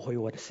要夺回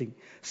我的心，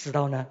使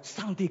到呢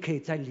上帝可以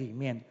在里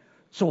面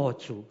做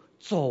主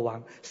做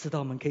王，使到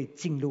我们可以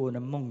进入我们的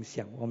梦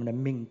想，我们的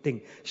命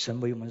定，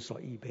神为我们所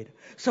预备的。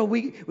So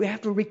we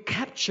have to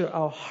recapture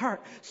our heart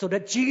so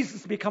that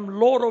Jesus become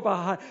Lord of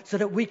our heart, so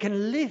that we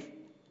can live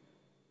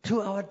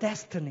to our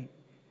destiny,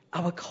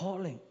 our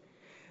calling.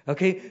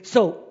 Okay,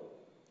 so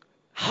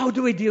how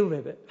do we deal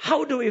with it?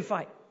 How do we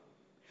fight?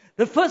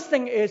 The first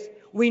thing is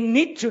we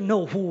need to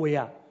know who we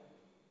are.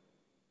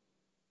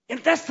 And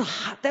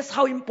that's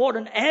how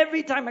important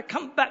every time I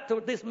come back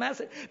to this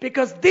message,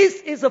 because this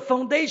is a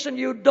foundation.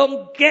 You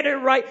don't get it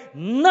right,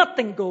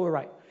 nothing go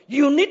right.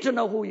 You need to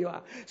know who you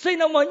are. 所以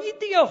呢，我们一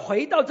定要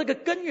回到这个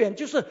根源，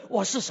就是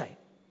我是谁，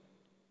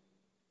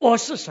我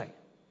是谁。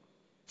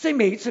所以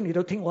每一次你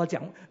都听我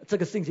讲这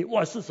个信息，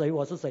我是谁，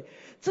我是谁。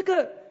这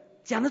个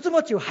讲了这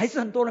么久，还是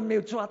很多人没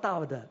有抓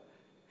到的，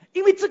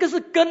因为这个是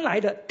根来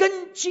的，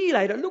根基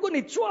来的。如果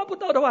你抓不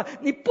到的话，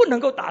你不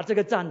能够打这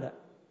个战的。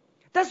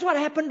That's what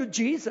happened to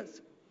Jesus.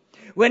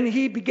 When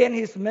he began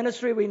his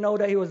ministry, we know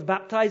that he was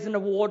baptized in the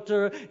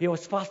water. He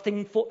was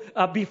fasting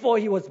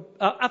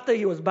after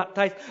he was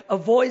baptized, a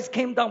voice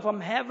came down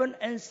from heaven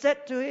and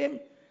said to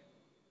him,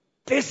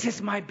 "This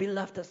is my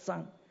beloved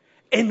Son,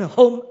 in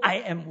whom I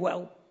am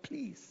well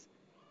pleased."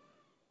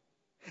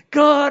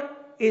 God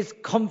is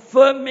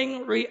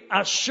confirming,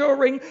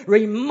 reassuring,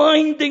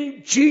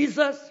 reminding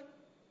Jesus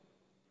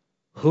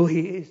who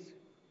he is.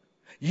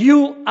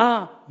 You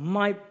are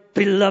my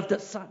beloved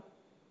Son.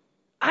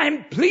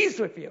 I'm pleased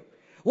with you.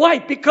 Why?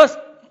 Because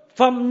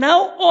from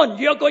now on,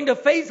 you're going to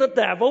face the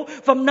devil.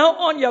 From now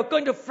on, you're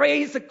going to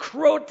face the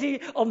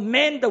cruelty of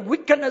man, the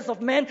wickedness of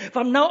man.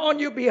 From now on,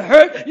 you'll be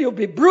hurt, you'll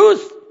be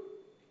bruised.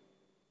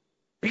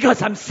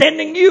 Because I'm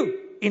sending you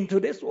into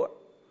this world.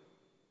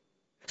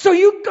 So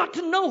you've got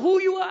to know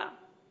who you are.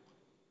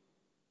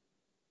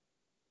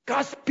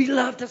 God's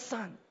beloved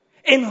Son,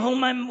 in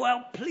whom I'm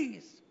well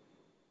pleased.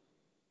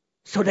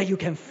 So that you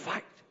can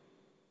fight.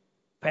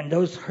 When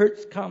those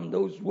hurts come,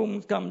 those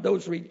wounds come,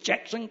 those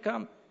rejection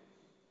come,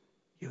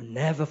 you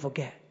never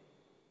forget.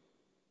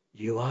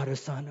 You are the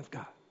Son of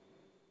God,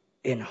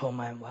 in whom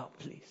I am well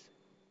pleased.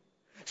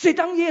 所以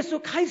当耶稣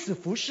开始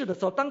服侍的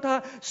时候，当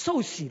他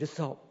受洗的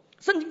时候，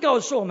圣经告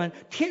诉我们，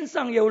天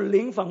上有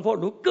灵仿佛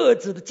如鸽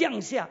子的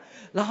降下，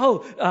然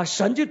后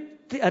神就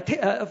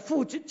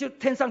父就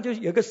天上就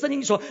有个声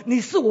音说：“你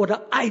是我的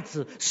爱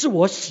子，是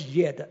我喜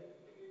悦的。”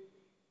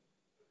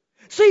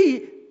所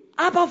以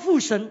阿爸父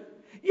神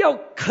要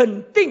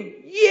肯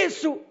定耶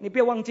稣，你不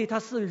要忘记他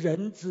是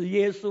人子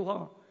耶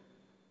稣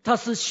他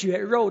是血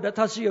肉的，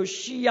他是有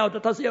需要的，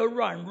他是有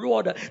软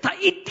弱的，他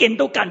一点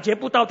都感觉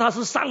不到他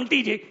是上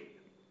帝的，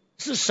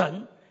是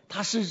神，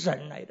他是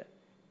人来的。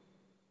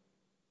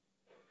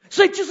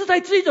所以就是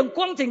在这种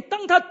光景，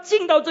当他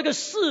进到这个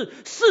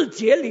世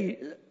界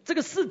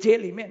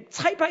里面，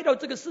差派到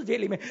这个世界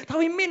里面，他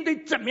会面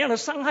对怎么样的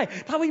伤害，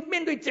他会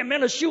面对怎么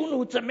样的羞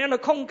辱，怎么样的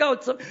控告，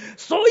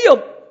所有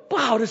不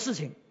好的事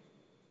情。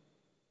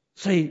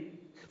所以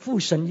父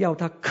神要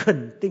他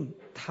肯定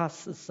他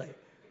是谁，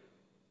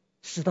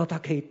使到他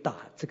可以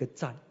打这个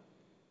战。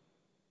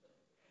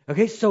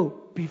Okay, so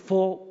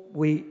before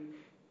we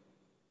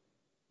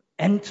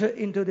enter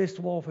into this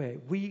warfare,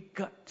 we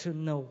got to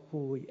know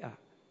who we are.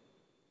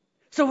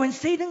 So when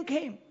Satan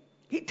came,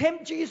 he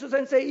tempted Jesus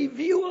and said, "If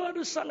you are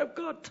the Son of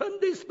God, turn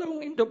this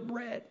stone into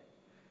bread."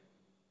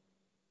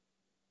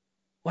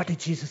 What did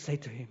Jesus say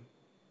to him?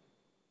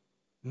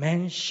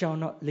 Man shall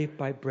not live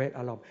by bread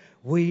alone.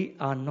 We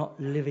are not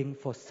living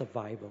for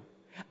survival.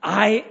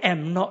 I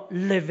am not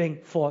living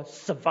for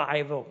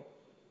survival.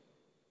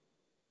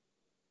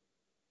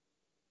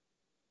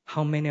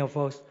 How many of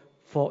us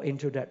fall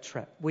into that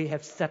trap? We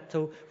have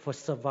settled for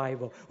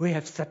survival. We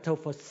have settled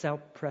for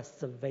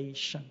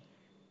self-preservation.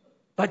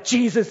 But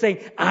Jesus is saying,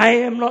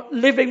 I am not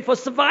living for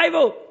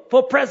survival,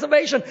 for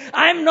preservation.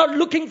 I am not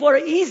looking for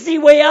an easy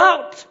way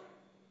out.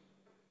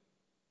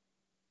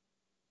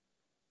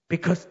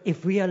 Because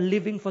if we are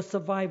living for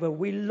survival,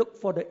 we look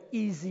for the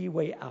easy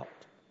way out.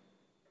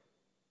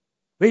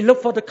 We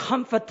look for the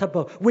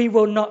comfortable. We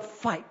will not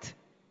fight.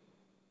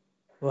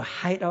 We'll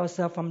hide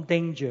ourselves from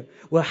danger.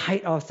 We'll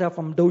hide ourselves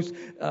from those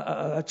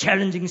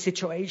challenging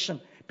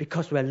situations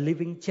because we're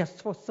living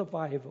just for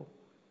survival.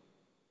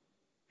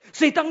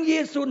 所以当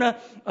耶稣呢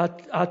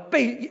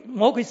被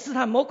魔鬼试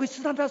探，魔鬼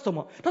试探他什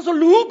么？他说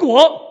如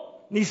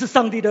果你是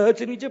上帝的儿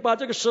子，你就把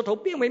这个石头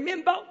变为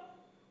面包。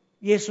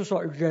耶稣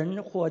说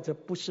人活着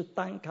不是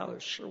单靠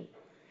食物。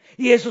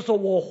耶稣说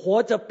我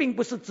活着并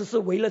不是只是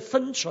为了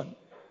生存，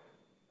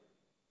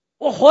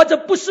我活着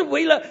不是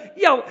为了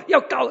要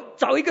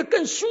找一个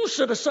更舒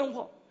适的生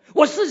活，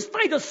我是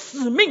带着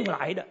使命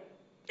来的，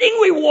因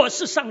为我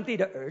是上帝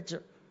的儿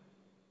子。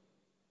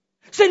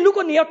所以如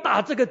果你要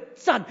打这个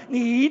战，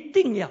你一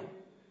定要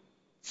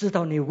知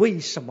道你为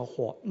什么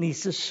活，你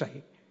是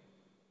谁。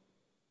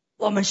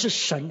我们是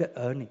神的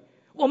儿女，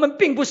我们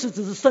并不是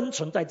只是生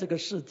存在这个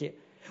世界，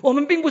我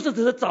们并不是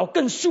只是找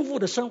更舒服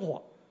的生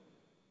活，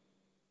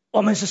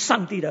我们是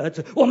上帝的儿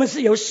子，我们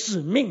是有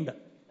使命的。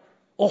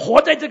我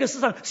活在这个世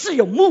上是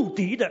有目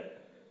的的，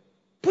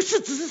不是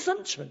只是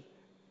生存。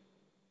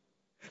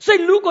所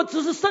以如果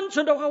只是生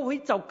存的话，我会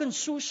找更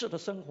舒适的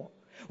生活，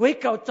我会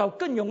找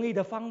更容易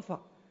的方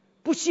法，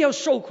不需要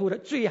受苦的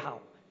最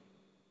好。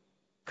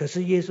可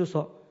是耶稣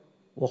说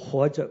我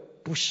活着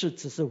不是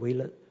只是为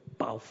了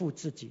保护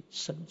自己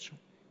生存，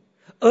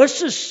而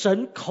是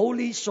神口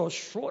里所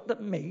说的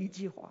每一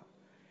句话。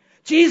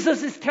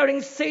Jesus is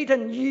telling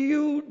Satan,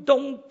 you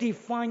don't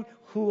define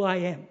who I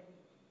am.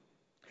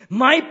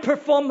 My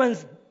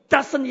performance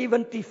doesn't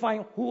even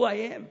define who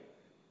I am.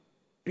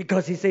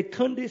 Because he said,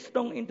 turn this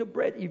stone into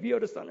bread if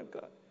you're the Son of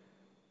God.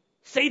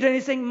 Satan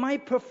is saying, my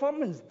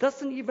performance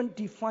doesn't even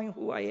define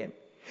who I am.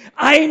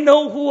 I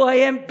know who I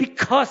am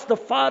because the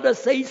Father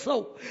says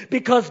so.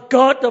 Because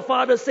God the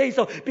Father says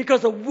so.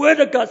 Because the Word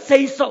of God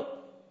says so.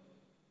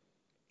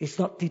 It's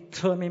not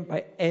determined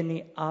by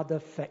any other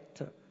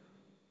factor.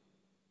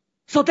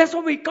 So that's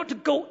why we got to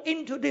go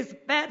into this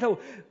battle.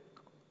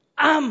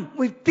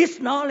 With this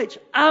knowledge,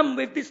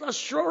 with this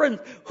assurance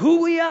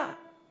who we are.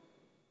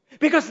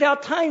 Because there are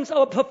times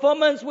our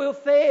performance will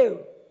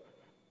fail.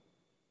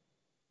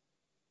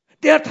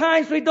 There are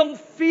times we don't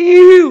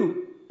feel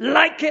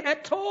like it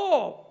at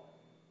all.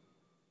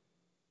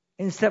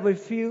 Instead we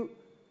feel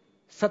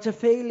such a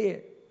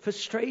failure,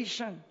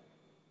 frustration.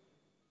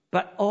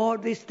 But all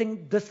these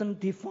things doesn't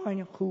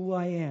define who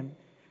I am.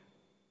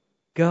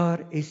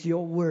 God is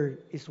your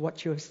word, is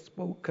what you have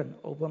spoken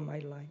over my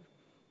life.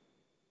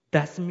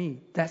 That's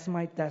me. That's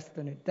my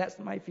destiny. That's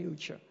my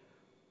future.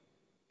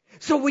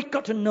 So we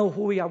got to know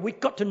who we are. We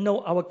got to know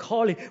our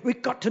calling. We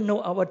got to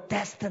know our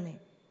destiny.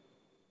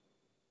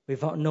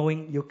 Without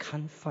knowing, you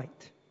can't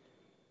fight.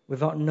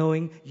 Without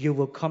knowing, you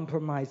will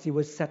compromise. You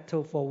will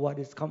settle for what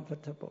is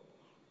comfortable.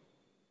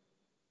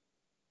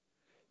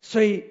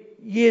 所以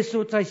耶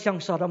稣在向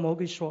撒旦魔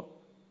鬼说，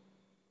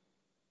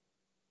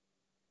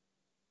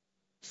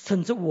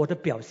甚至我的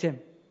表现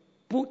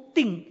不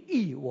定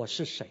义我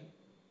是谁。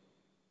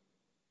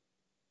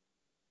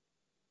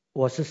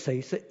我是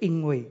谁是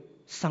因为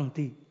上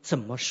帝怎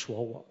么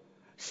说我，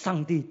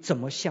上帝怎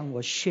么向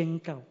我宣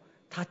告，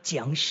他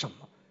讲什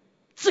么，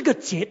这个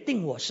决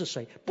定我是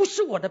谁，不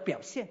是我的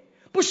表现，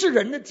不是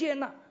人的接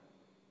纳。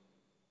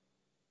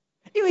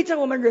因为在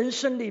我们人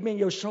生里面，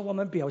有时候我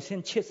们表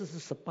现确实是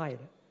失败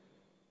的，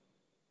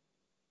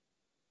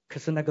可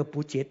是那个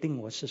不决定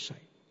我是谁。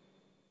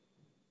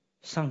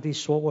上帝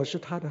说我是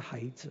他的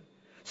孩子，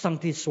上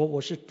帝说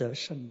我是得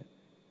胜的，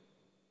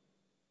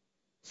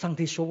上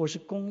帝说我是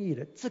公义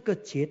的，这个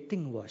决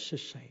定我是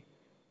谁，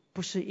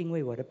不是因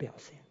为我的表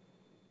现。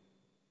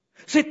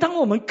所以当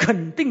我们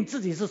肯定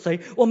自己是谁，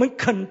我们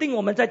肯定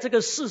我们在这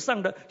个世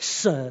上的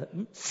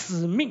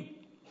使命，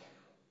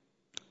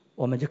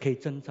我们就可以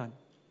征战，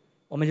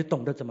我们就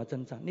懂得怎么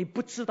征战。你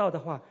不知道的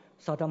话，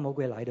撒旦魔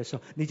鬼来的时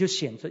候，你就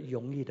选择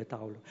容易的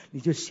道路，你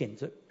就选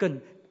择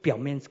更表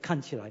面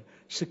看起来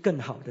是更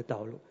好的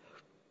道路。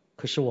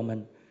可是我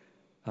们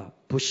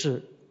不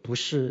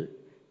是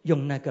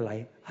用那个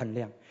来衡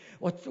量。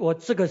我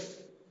这个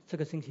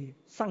星期，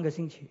上个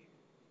星期，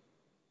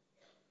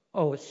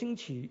星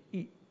期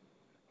一，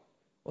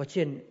我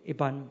见一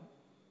班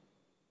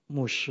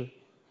牧师。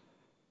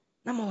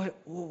那么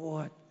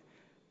我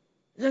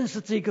认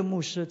识这个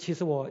牧师，其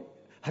实我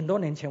很多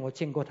年前我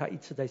见过他一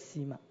次在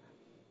西马。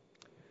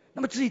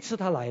那么这一次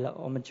他来了，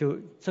我们就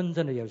真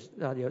正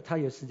的他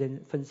有时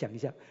间分享一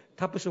下。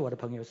他不是我的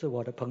朋友，是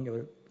我的朋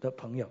友的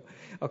朋友。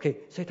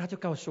OK， 所以他就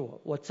告诉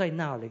我在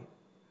那里，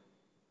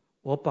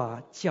我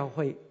把教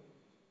会，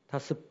他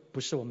是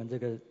不是我们这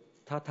个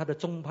他的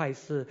宗派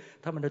是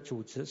他们的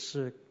组织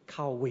是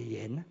靠委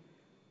员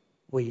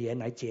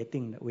来决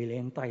定的，委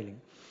员带领。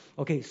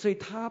OK， 所以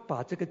他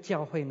把这个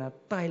教会呢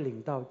带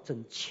领到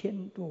整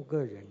1000多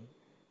个人，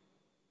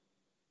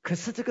可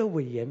是这个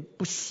委员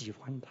不喜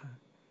欢他。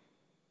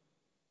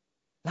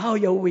然后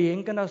有委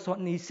员跟他说，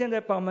你现在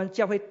把我们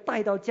教会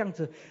带到这样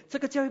子，这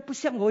个教会不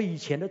像我以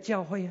前的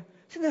教会啊，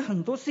现在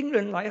很多新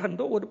人来，很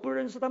多我都不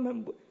认识，他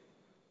们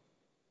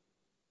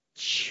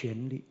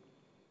权力，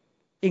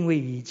因为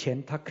以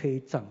前他可以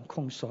掌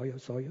控所有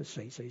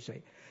谁，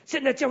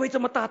现在教会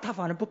这么大，他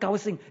反而不高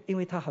兴，因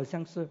为他好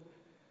像是，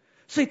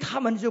所以他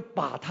们就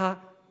把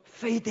他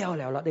废掉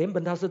了。原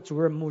本他是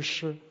主任牧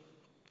师，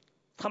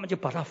他们就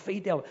把他废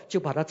掉，就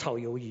把他炒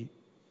鱿鱼，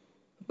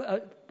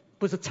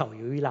不是炒鱿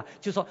鱼啦，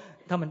就说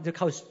他们就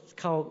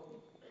靠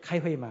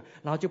开会嘛，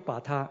然后就把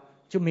他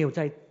就没有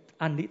再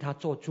安利他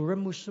做主任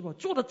牧师了，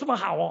做得这么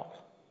好哦，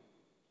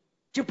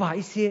就把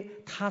一些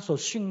他所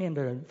训练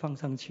的人放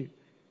上去，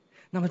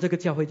那么这个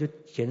教会就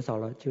减少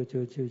了，就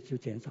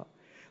减少。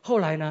后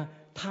来呢，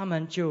他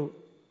们就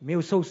没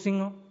有受薪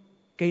哦，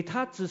给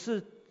他只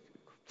是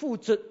负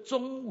责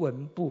中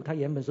文部，他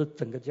原本是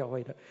整个教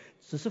会的，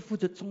只是负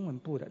责中文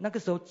部的。那个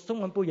时候中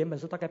文部原本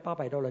是大概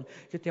800多人，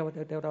就掉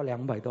到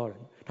200多人。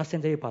他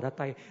现在又把他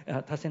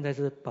他现在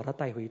是把他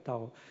带回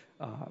到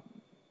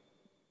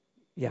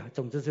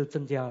总之就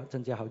增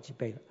加好几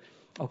倍了。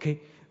OK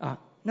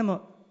那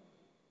么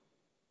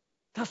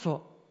他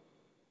说，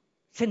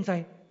现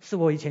在是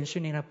我以前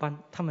训练的班，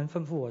他们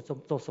吩咐我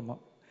做什么？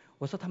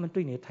我说他们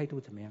对你的态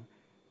度怎么样？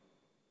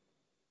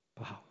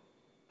不好，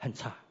很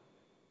差。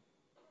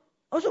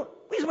我说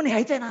为什么你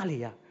还在那里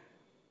呀？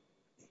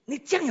你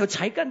这样有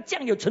才干，这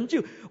样有成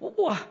就，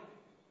哇！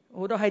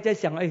我都还在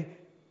想，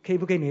可以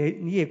不可以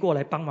你也过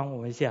来帮忙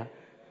我们一下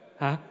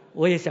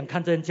我也想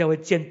看这间教会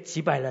建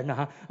几百人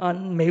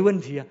没问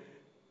题啊。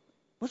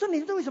我说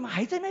你为什么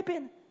还在那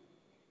边呢？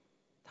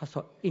他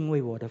说因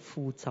为我的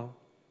呼召，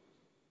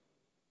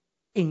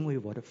因为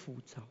我的呼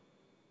召。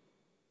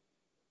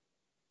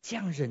这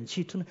样忍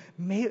气吞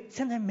没有，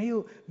现在没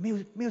有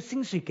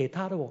薪水给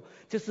他的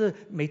就是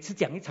每次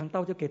讲一场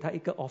道就给他一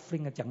个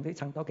offering 讲一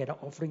场道给他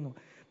offering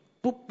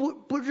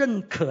不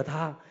认可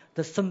他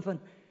的身份，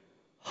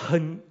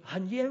很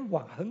冤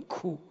枉，很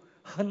苦，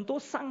很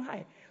多伤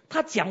害。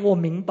他讲我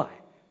明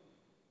白，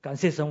感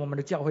谢神，我们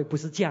的教会不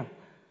是这样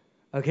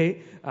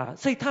 ，OK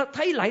所以他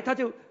一来他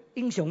就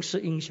英雄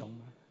是英雄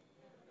嘛。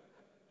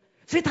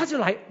所以他就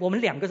来，我们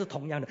两个是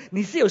同样的，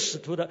你是有使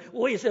徒的，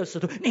我也是有使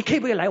徒，你可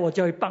以不可以来我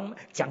教会帮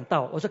讲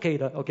道？我说可以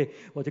的 ，OK，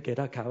 我就给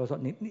他卡，我说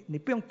你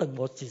不用等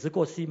我几时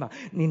过期嘛，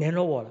你联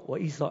络我了，我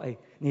一说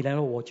你联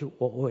络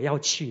我要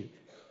去，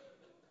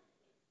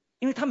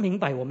因为他明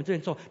白我们这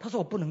边做，他说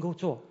我不能够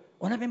做，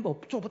我那边我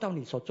做不到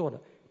你所做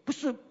的，不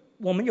是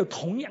我们有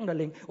同样的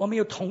灵，我们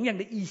有同样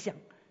的意向，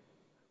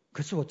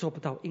可是我做不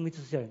到，因为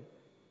这些人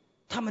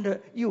他们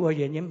的幼儿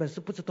园原本是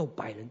不知道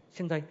100人，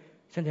现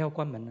在要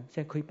关门了，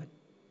现在亏本。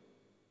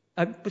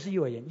不是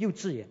幼儿园，幼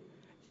稚园，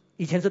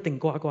以前是顶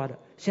呱呱的，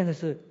现在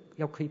是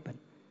要亏本，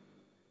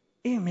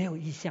因为没有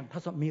意向。他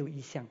说没有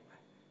意向。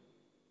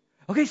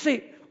OK， 所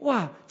以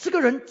哇，这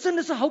个人真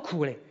的是好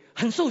苦嘞，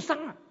很受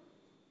伤啊。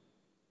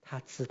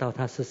他知道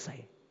他是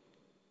谁，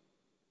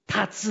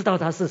他知道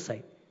他是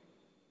谁，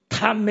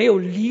他没有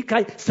离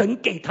开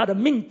神给他的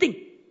命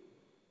定，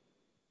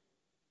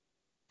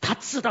他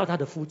知道他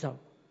的呼召。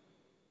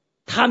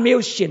他没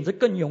有选择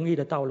更容易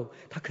的道路，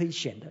他可以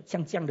选的，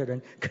像这样的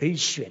人可以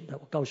选的，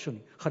我告诉你，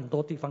很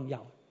多地方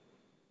要。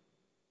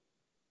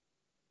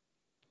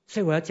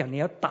所以我要讲，你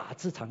要打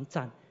这场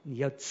战，你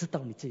要知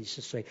道你自己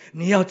是谁，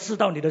你要知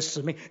道你的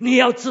使命，你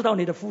要知道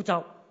你的呼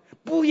召，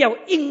不要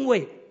因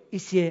为一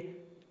些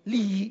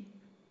利益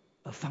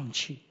而放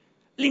弃，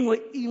因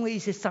为一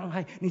些伤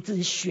害你自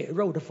己血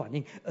肉的反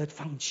应而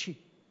放弃。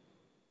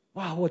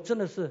哇，我真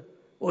的是，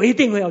我一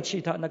定会要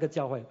去他那个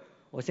教会。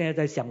我现在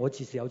在想，我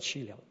几时要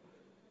去了。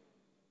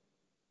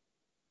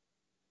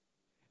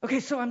Okay,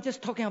 so I'm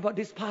just talking about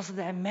this pastor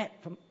that I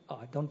met from,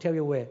 I don't tell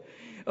you where.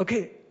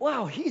 Okay,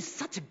 wow, he's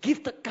such a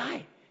gifted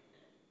guy.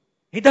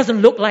 He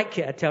doesn't look like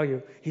it, I tell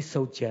you. He's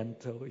so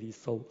gentle, he's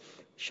so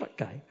short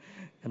guy,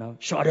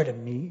 shorter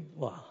than me.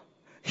 Wow.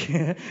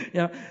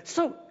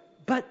 So,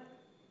 but,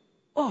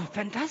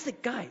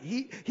 fantastic guy.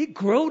 He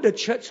grew the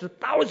church to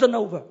 1,000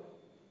 over.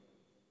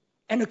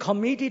 And the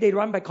committee, they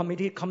run by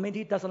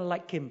committee doesn't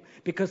like him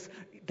because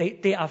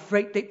they are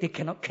afraid they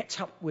cannot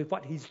catch up with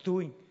what he's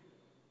doing.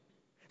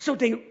 So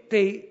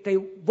they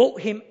vote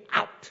him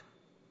out,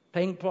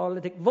 playing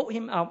politics, vote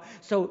him out,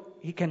 so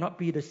he cannot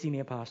be the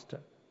senior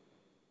pastor.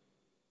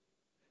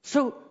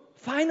 So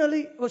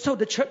finally,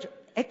 the church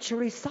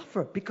actually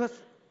suffer because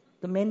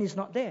the man is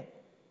not there.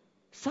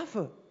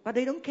 Suffer, but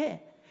they don't care.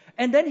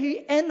 And then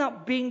he end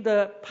up being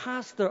the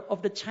pastor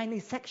of the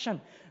Chinese section,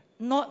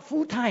 not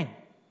full time.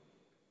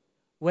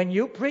 When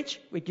you preach,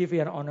 we give you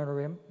an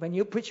honorarium. When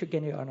you preach, we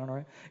give you an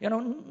honorarium.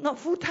 Not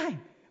full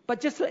time, but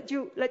just let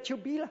you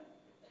be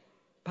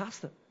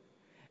pastor.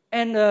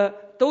 And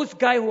those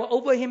guys who are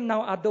over him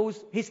now are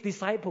his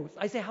disciples.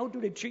 I say, how do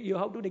they treat you?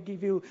 How do they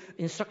give you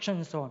instruction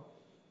and so on?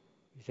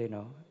 He say,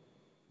 no,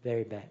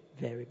 very bad,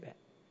 very bad.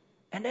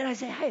 And then I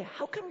say, hey,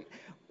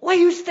 why are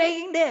you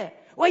staying there?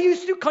 Why you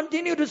still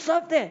continue to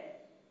serve there?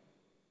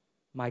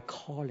 My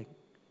calling.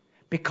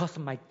 Because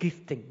of my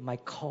gifting, my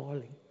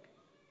calling.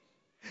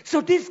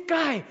 So this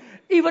guy,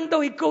 even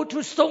though he go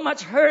through so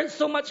much hurt,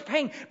 so much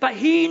pain, but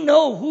he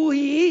know who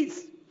he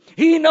is.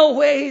 He know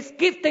where his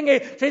gifting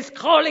is, his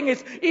calling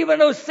is, even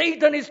though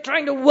Satan is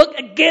trying to work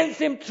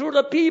against him through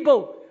the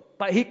people.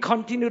 But he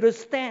continued to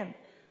stand.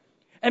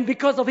 And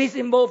because of his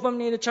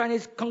involvement in the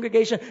Chinese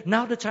congregation,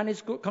 now the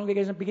Chinese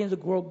congregation begins to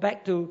grow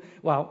back to,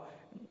 well,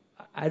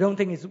 I don't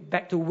think it's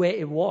back to where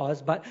it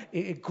was, but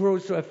it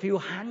grows to a few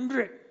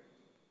hundred.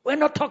 We're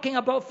not talking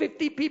about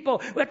 50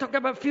 people. We're talking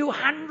about a few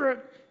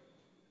hundred.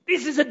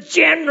 This is a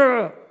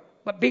general,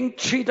 but being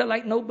treated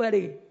like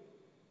nobody.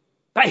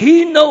 But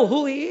he knows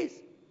who he is.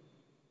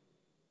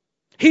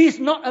 He is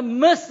not a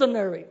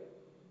mercenary.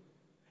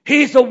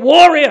 He is a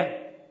warrior.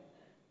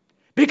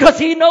 Because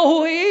he knows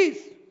who he is.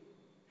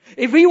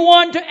 If we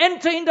want to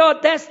enter into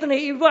our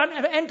destiny, if we want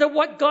to enter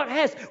what God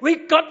has,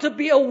 we've got to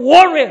be a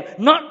warrior,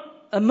 not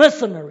a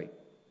mercenary.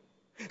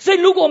 所以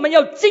如果我们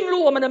要进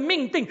入我们的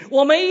命定，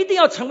我们一定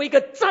要成为一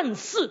个战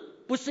士，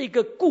不是一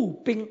个雇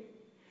兵。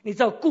你知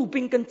道雇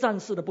兵跟战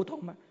士的不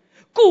同吗？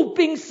雇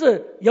兵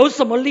是有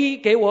什么利益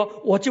给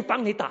我，我就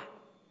帮你打。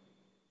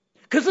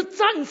可是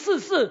战士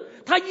是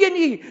他愿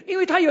意，因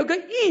为他有个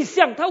意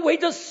向，他围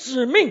着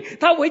使命，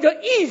他围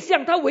着意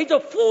向，他围着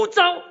呼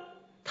召，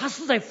他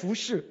是在服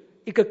侍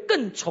一个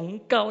更崇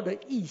高的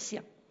意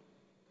向，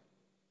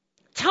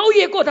超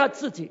越过他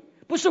自己，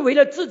不是为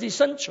了自己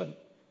生存，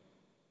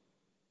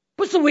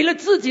不是为了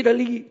自己的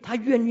利益，他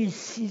愿意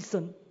牺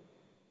牲，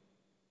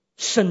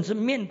甚至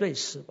面对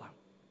死亡。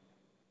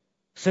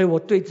所以我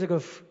对这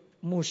个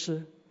牧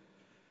师，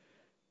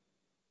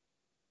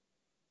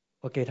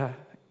我给他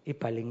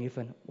101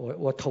分，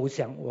我投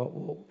降，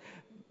我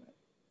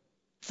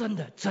真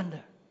的，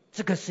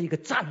这个是一个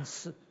战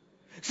士。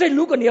所以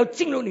如果你要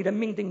进入你的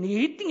命定，你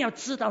一定要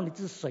知道你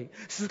是谁，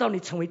直到你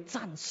成为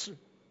战士。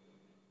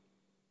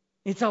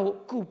你知道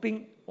雇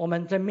兵，我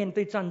们在面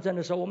对战争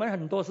的时候，我们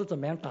很多是怎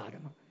么样打的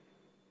吗？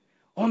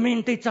我们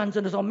面对战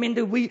争的时候，面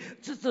对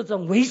这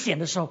种危险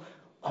的时候，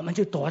我们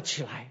就躲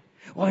起来，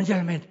我们在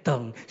那边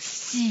等，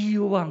希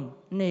望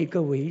那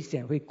个危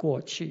险会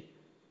过去。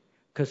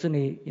可是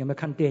你有没有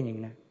看电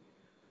影呢？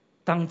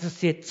当这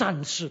些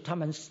战士他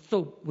们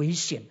受危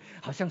险，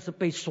好像是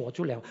被锁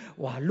住了，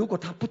哇！如果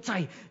他不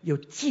再有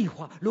计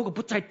划，如果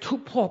不再突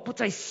破，不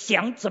再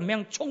想怎么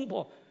样冲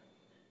破，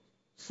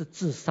是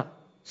自杀，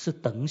是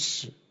等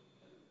死。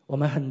我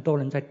们很多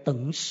人在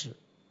等死，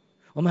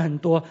我们很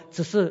多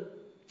就是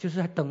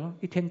在等，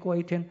一天过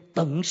一天，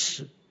等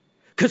死。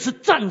可是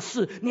战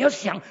士，你要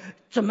想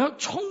怎么样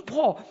冲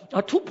破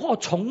突破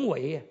重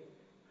围。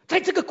在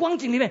这个光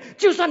景里面，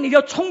就算你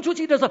要冲出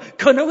去的时候，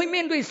可能会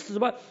面对死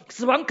亡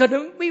可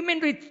能会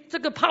面对这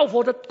个炮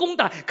火的攻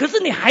打，可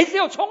是你还是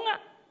要冲啊！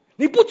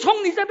你不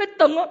冲，你在那边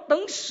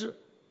等死，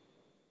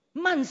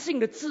慢性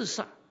的自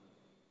杀。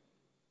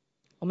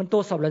我们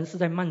多少人是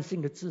在慢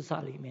性的自杀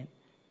里面？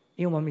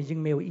因为我们已经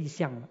没有意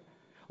向了，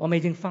我们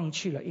已经放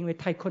弃了，因为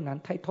太困难、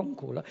太痛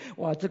苦了。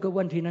哇，这个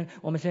问题呢，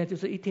我们现在就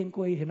是一天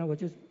过一天了，我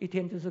就一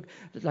天就是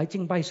来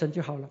敬拜神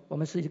就好了。我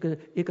们是一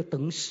个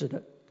等死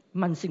的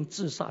慢性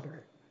自杀的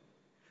人。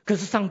可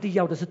是上帝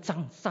要的是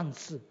战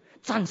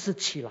士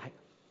起来，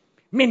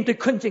面对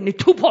困境，你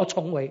突破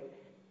重围，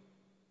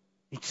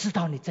你知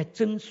道你在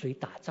跟谁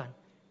打战，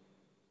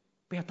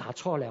不要打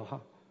错了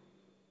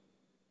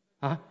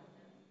哈。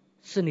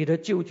是你的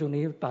救主，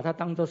你把他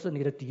当作是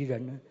你的敌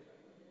人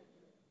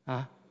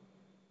呢？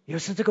有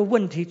时这个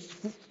问题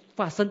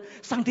发生，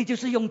上帝就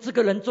是用这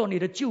个人做你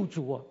的救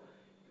主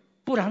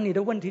不然你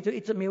的问题就一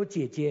直没有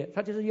解决，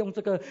他就是用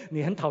这个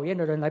你很讨厌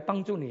的人来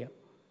帮助你。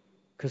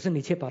可是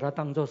你却把他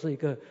当作是一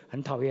个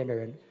很讨厌的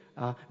人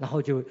然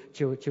后就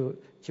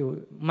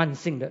慢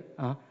性的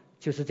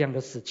就是这样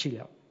的死去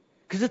了。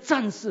可是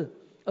战士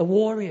 ，a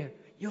warrior,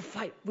 you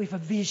fight with a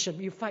vision,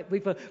 you fight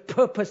with a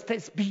purpose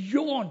that's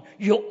beyond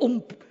your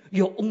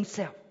own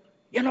self.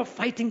 You're not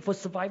fighting for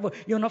survival.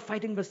 You're not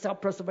fighting for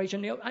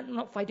self-preservation. You're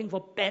not fighting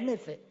for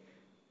benefit.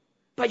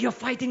 But you're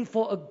fighting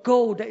for a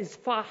goal that is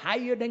far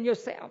higher than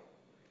yourself.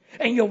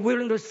 And you're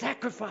willing to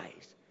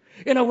sacrifice.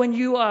 When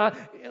you are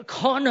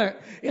cornered,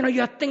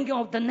 you're thinking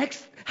of the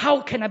next,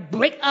 how can I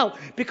break out?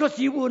 Because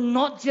you will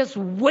not just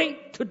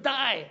wait to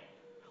die.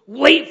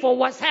 Wait for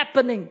what's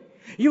happening.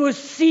 You will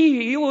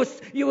see, you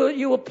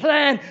will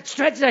plan,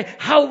 strategize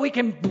how we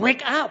can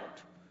break out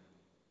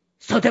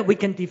so that we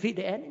can defeat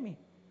the enemy.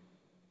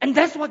 And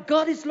that's what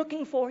God is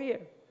looking for here.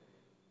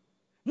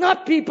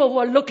 Not people who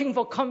are looking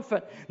for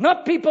comfort.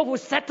 Not people who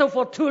settle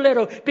for too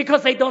little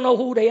because they don't know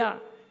who they are.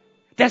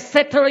 They're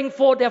settling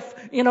for their,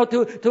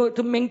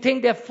 to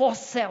maintain their false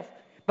self.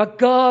 But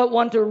God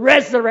wants to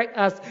resurrect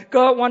us.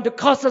 God wants to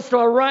cause us to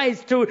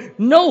arise, to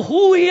know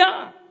who we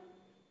are.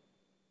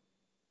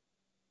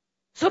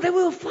 So that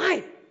we'll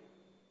fight.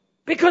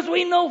 Because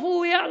we know who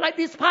we are. Like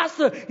this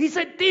pastor, he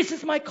said, this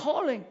is my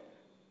calling.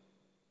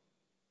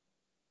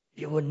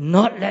 You will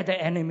not let the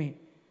enemy,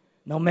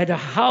 no matter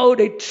how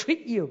they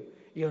treat you,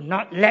 you will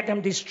not let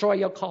them destroy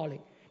your calling.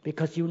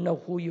 Because you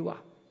know who you are.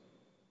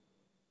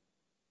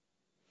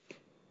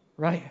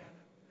 Right?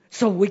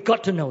 So we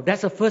got to know.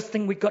 That's the first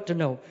thing we got to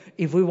know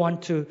if we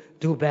want to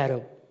do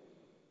battle.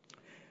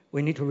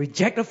 We need to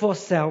reject the false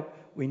self.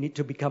 We need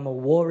to become a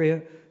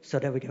warrior so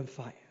that we can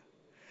fight.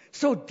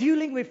 So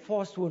dealing with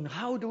false wound,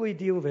 how do we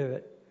deal with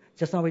it?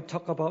 Just now we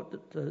talked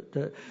about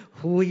the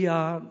who we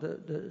are,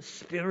 the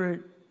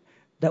spirit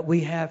that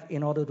we have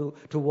in order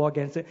to war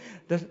against it.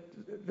 This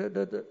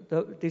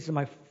is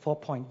my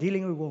 4th point,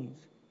 dealing with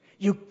wounds.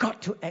 You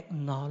got to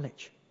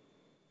acknowledge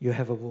you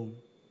have a wound.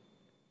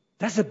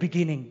 That's the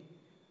beginning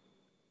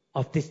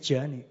of this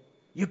journey.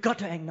 You got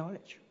to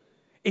acknowledge.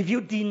 If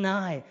you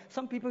deny,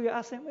 some people you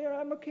ask them, well,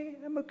 I'm okay.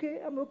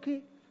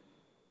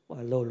 What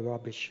a load of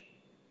rubbish.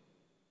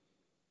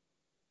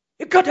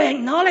 You got to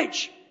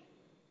acknowledge.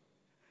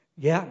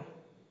 Yeah,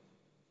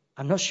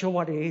 I'm not sure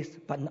what it is,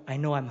 but I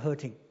know I'm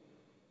hurting.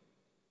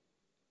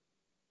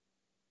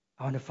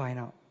 I want to find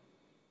out.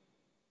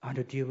 I want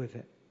to deal with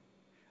it.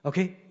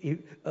 Okay?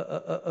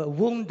 A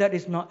wound that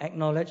is not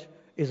acknowledged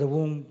is a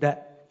wound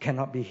that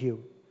cannot be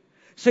healed.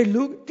 所以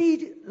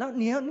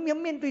你要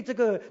面对这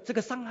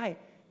个伤害，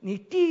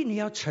第一你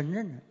要承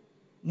认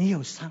你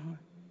有伤，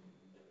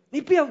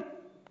你不要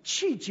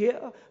拒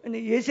绝。有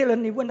一些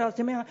人你问他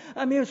怎么样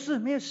啊？没有事，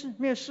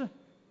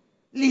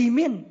里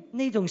面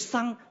那种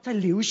伤在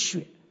流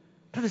血，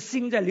他的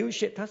心在流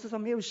血，他是说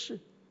没有事。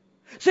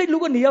所以如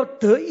果你要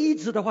得医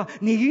治的话，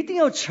你一定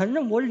要承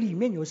认我里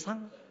面有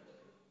伤。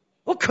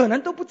我可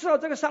能都不知道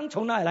这个伤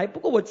从哪里来，不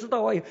过我知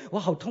道我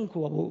好痛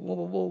苦啊！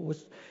我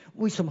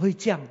为什么会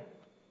这样？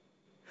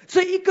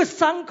所以一个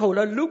伤口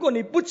呢，如果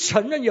你不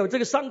承认有这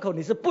个伤口，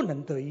你是不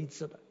能得医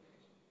治的。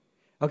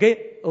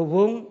Okay, a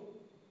wound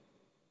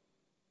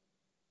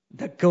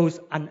that goes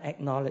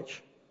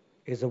unacknowledged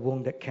is a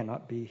wound that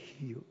cannot be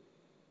healed.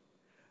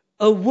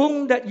 A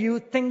wound that you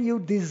think you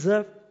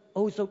deserve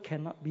also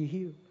cannot be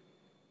healed.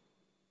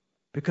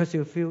 Because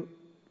you feel,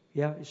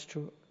 yeah, it's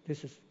true.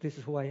 This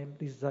is who I am.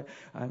 This is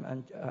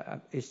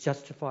it's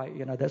justified.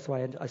 That's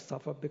why I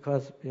suffer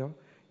because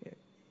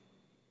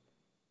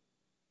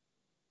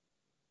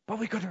But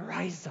we got to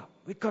rise up.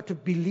 We got to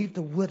believe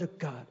the word of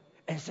God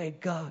and say,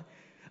 God,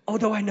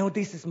 although I know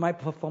this is my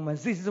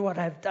performance, this is what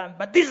I've done,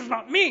 but this is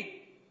not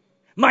me.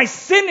 My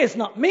sin is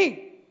not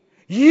me.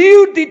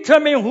 You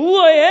determine who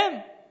I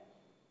am.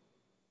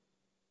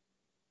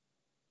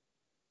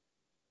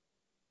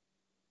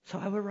 So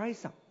I will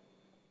rise up.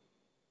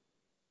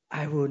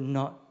 I will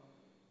not.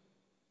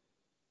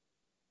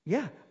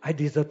 Yeah, I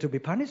deserve to be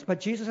punished, but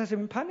Jesus has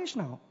been punished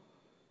now.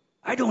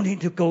 I don't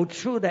need to go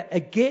through that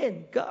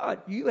again. God,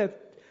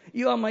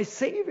 you are my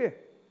Savior.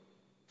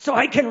 So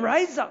I can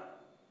rise up.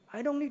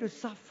 I don't need to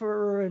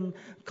suffer and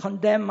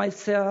condemn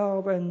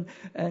myself and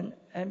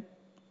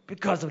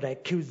because of the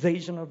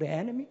accusation of the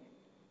enemy,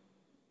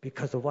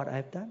 because of what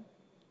I've done.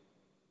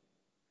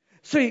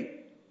 所以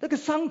那个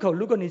伤口，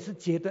如果你是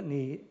觉得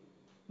你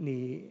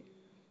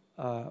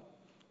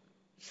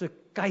是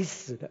该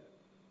死的，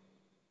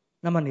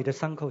那么你的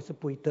伤口是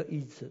不会得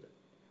医治的。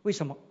为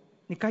什么？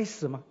你该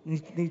死吗？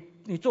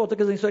你做这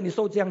个事情，所以你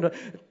受这样的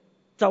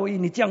遭遇，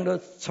你这样的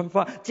惩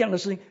罚，这样的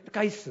事情，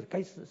该死，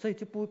所以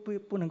就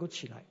不能够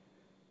起来。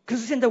可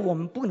是现在我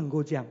们不能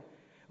够这样，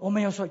我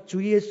们要说，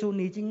主耶稣，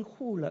你已经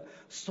付了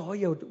所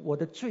有我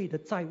的罪的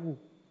债务，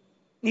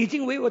你已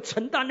经为我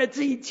承担了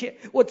这一切。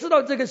我知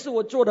道这个是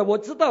我做的，我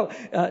知道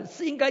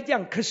是应该这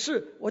样，可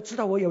是我知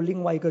道我有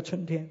另外一个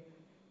春天。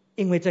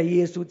因为在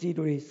耶稣基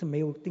督里是没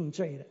有定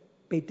罪的，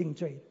被定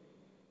罪的。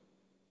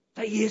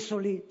在耶稣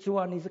里，主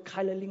啊，你是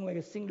开了另外一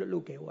个新的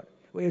路给我的，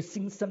我有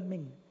新生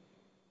命，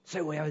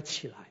所以我要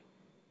起来。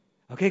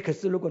OK， 可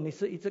是如果你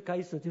是一直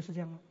开始就是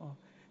这样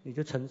你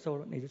就承受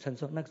了，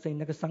所以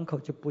那个伤口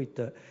就不会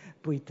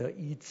得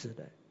医治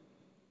的。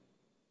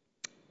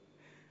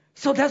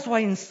So that's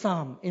why in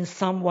Psalm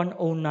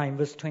 109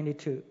 verse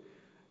 22,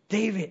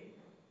 David,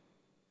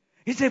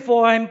 he said,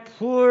 for I am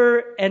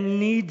poor and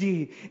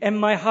needy, and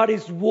my heart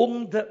is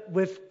wounded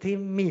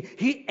within me.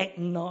 He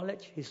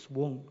acknowledged his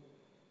wound.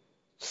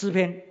 诗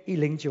篇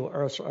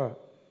109:22。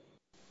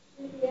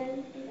诗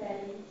篇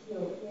109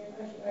篇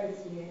22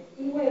节，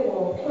因为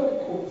我困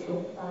苦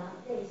穷乏，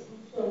内心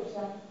受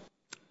伤。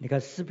你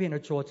看诗篇的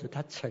作者，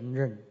他承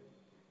认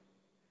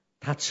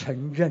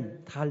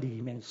他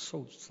里面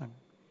受伤。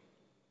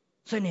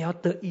所以你要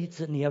得医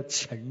治，你要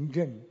承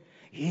认。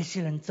有一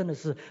些人真的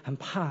是很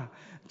怕，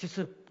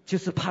就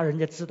是怕人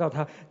家知道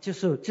他，就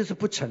是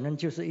不承认，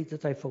就是一直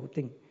在否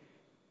定，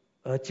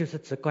就是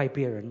只怪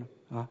别人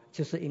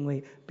就是因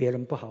为别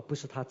人不好，不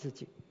是他自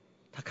己，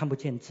他看不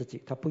见自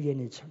己，他不愿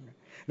意承认。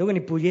如果你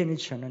不愿意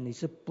承认，你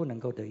是不能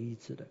够得医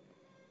治的。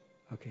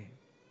OK，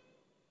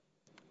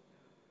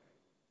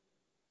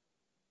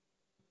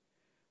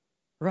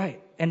 right,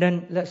 and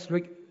then let's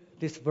read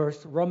this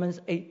verse, Romans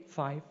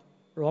 8:5.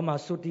 罗马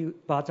书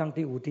8章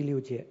第5、第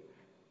6节。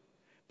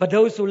But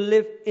those who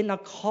live in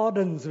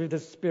accordance with the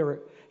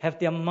Spirit have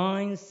their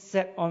minds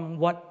set on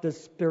what the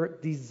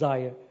Spirit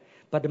desires.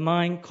 But the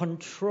mind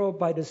controlled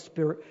by the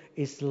Spirit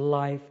is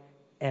life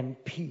and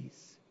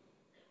peace.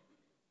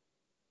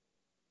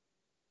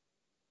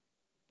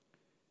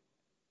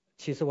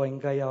 其实我应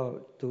该要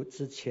读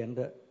之前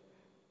的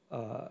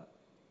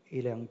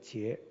一两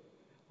节，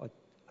我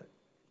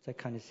再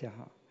看一下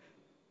哈。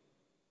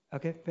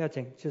OK， 不要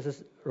紧，就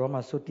是罗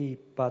马书第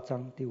8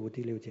章第5、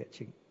第6节，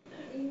请。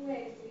因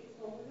为随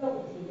从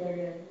肉体的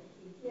人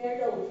体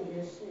贴肉体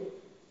的事，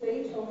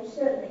随从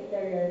圣灵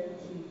的人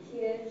体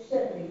贴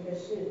圣灵的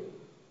事。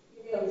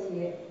第6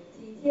节，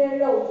体贴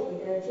肉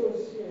体的就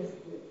是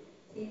死，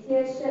体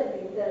贴圣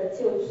灵的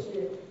就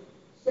是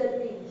生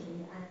命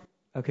平安。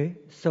Okay,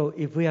 so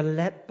if we are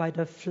led by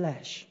the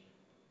flesh,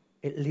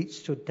 it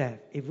leads to death.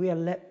 If we are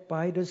led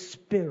by the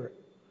Spirit,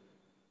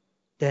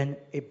 then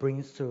it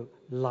brings to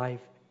life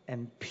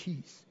and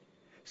peace.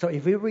 So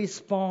if we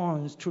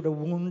respond to the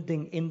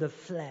wounding in the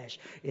flesh,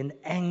 in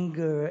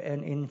anger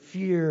and in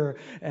fear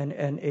and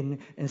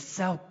in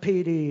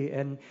self-pity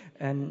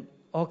and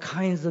all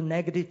kinds of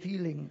negative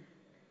feeling,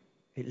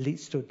 it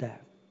leads to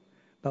death.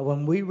 But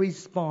when we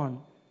respond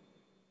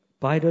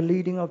by the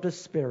leading of the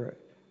Spirit,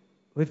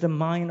 with the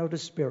mind of the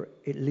Spirit,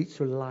 it leads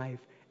to life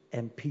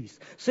and peace.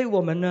 所以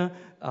我们呢，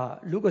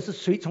如果是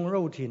随从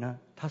肉体呢，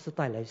它是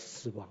带来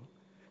死亡。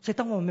所以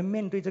当我们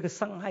面对这个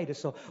伤害的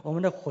时候，我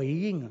们的回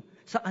应啊，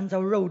是按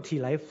照肉体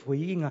来回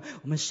应啊。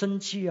我们生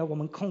气啊，我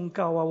们控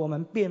告啊，我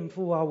们辩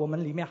护啊，我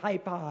们里面害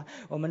怕啊，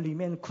我们里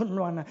面混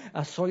乱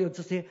啊，所有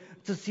这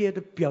些的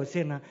表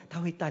现呢，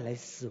它会带来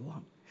死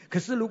亡。可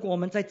是如果我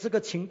们在这个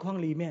情况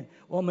里面，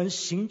我们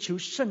寻求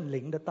圣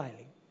灵的带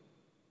领，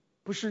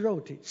不是肉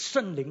体，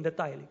圣灵的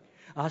带领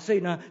啊，所以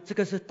呢，这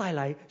个是带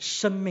来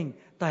生命、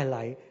带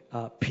来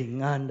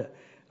平安的。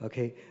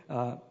OK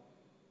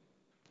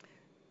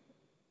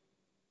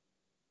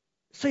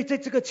所以在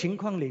这个情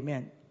况里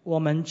面，我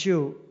们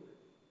就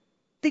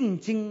定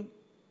睛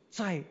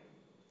在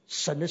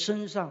神的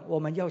身上，我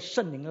们要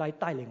圣灵来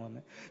带领我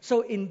们。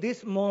So in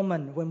this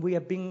moment, when we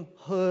are being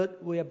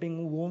hurt, we are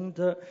being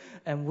wounded,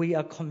 and we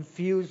are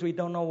confused, we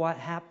don't know what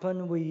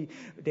happened.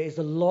 There is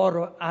a lot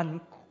of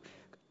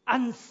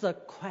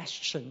unanswered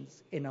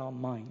questions in our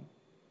mind.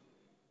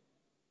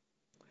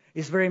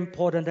 It's very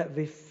important that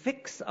we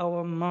fix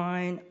our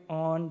mind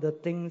on the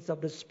things of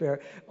the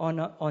Spirit,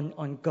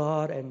 on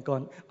God and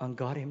on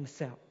God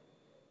Himself.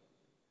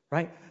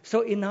 Right?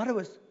 So in other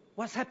words,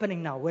 what's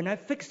happening now? When I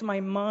fix my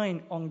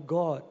mind on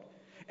God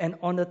and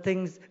on the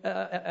things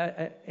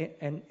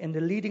and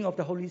the leading of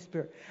the Holy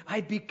Spirit, I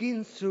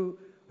begin to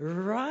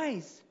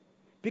rise.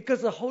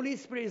 Because the Holy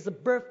Spirit is the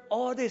birth of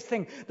all these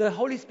things. The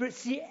Holy Spirit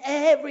sees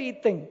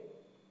everything.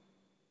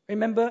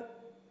 Remember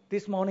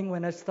this morning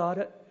when I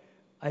started?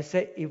 I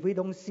said, if we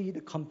don't see the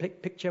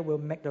complete picture, we'll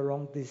make the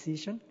wrong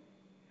decision.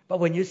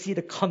 But when you see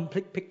the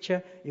complete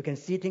picture, you can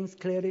see things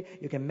clearly.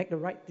 You can make the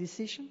right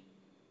decision.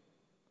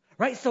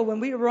 Right? So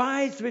when we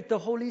rise with the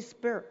Holy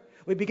Spirit,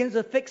 we begin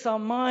to fix our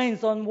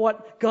minds on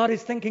what God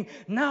is thinking.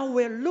 Now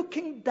we're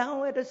looking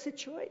down at the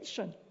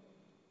situation.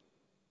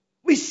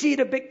 We see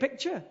the big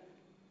picture.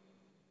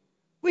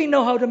 We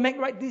know how to make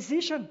right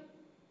decision.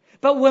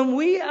 But when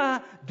we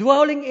are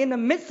dwelling in the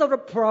midst of the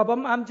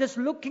problem, I'm just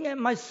looking at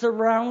my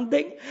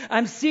surrounding.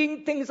 I'm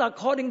seeing things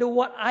according to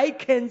what I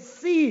can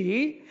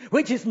see,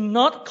 which is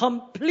not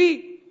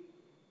complete.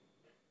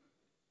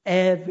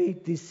 Every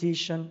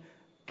decision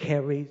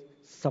carries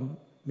some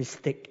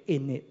mistake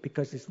in it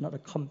because it's not a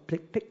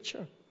complete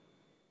picture.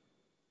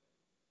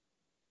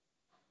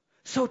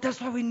 So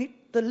that's why we need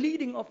the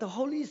leading of the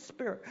Holy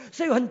Spirit.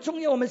 所以很重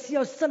要，我们需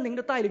要圣灵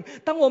的带领。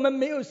当我们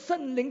没有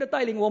圣灵的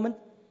带领，我们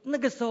那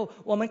个时候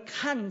我们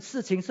看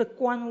事情是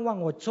观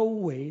望我周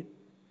围，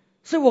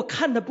所以我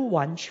看的不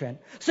完全，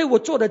所以我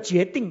做的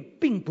决定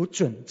并不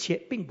准确，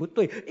并不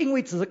对，因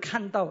为只是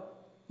看到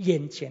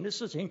眼前的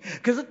事情。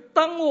可是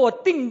当我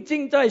定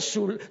睛在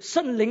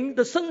圣灵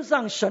的身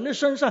上，神的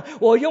身上，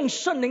我用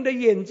圣灵的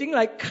眼睛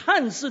来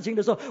看事情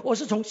的时候，我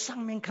是从上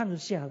面看着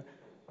下来，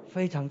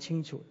非常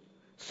清楚，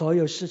所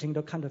有事情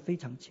都看得非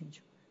常清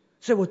楚，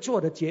所以我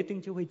做的决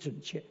定就会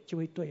准确，就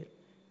会对了。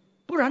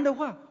不然的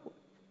话，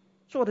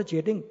做的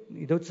决定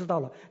你都知道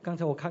了。刚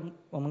才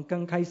我们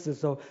刚开始的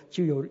时候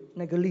就有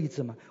那个例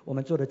子嘛，我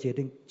们做的决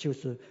定就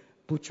是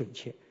不准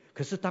确。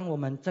可是当我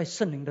们在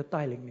圣灵的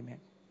带领里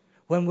面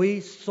when we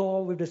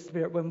soar with the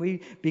Spirit, when we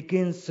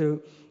begin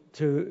to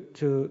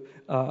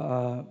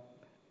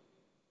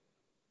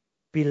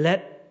be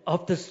led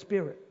of the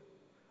Spirit,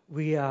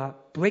 we are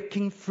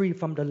breaking free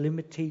from the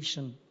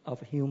limitation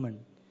of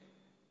human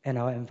and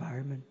our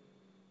environment.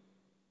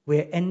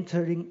 We're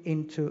entering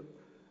into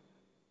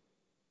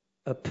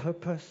a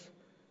purpose,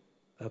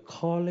 a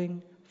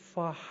calling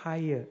far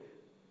higher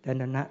than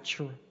the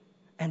natural.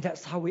 And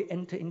that's how we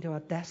enter into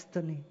our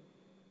destiny.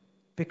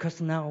 Because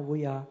now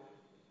we are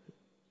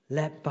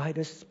led by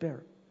the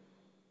Spirit.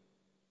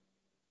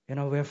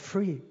 We're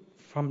free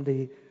from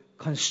the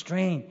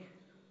constraint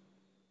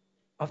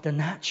of the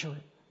natural.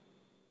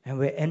 And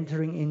we're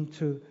entering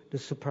into the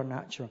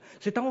supernatural.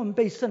 所以当我们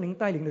被圣灵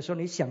带领的时候，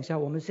你想一下，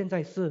我们现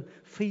在是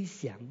飞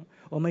翔，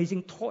我们已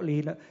经脱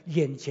离了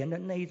眼前的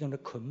那一种的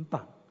捆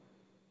绑，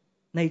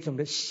那一种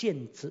的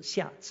限制、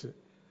辖制，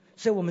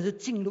所以我们是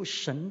进入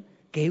神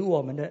给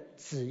我们的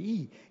旨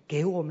意、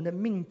给我们的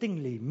命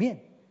定里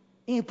面，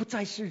因为不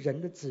再是人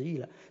的旨意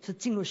了，是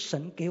进入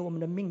神给我们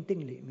的命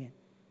定里面，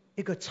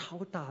一个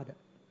超大的、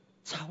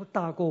超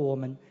大过我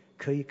们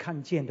可以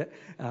看见的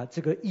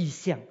这个意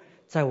象，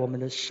在我们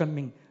的生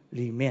命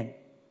里面。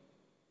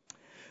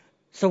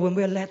So when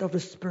we are led of the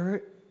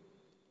Spirit,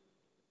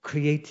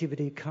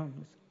 creativity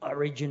comes,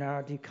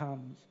 originality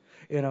comes,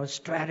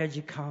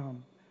 strategy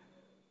comes.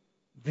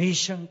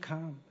 Vision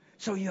come.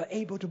 So you're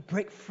able to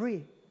break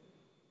free.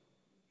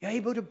 You're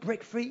able to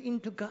break free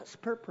into God's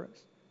purpose.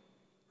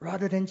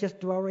 Rather than just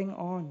dwelling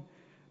on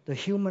the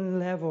human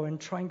level and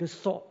trying to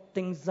sort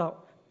things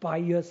out by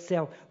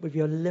yourself with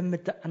your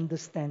limited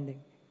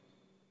understanding.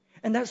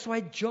 And that's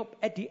why Job,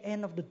 at the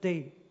end of the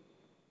day,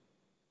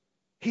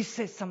 he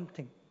said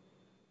something.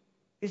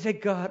 He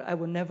said, God, I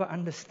will never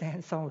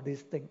understand some of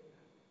these things.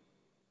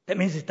 That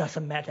means it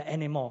doesn't matter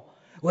anymore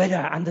whether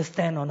I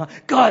understand or not.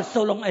 God,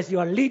 so long as you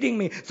are leading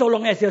me, so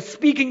long as you're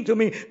speaking to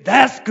me,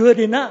 that's good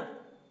enough.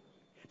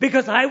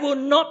 Because I will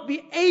not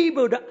be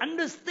able to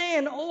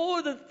understand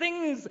all the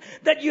things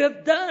that you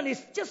have done.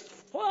 It's just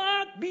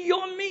far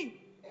beyond me.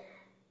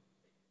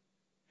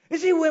 You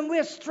see, when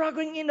we're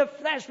struggling in the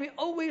flesh, we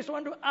always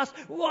want to ask,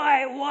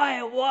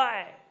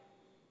 why?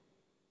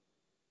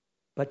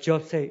 But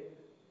Job said,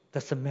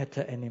 doesn't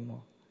matter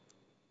anymore.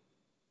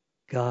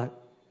 God,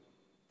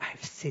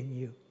 I've seen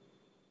you.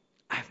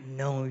 I've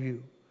known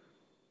you.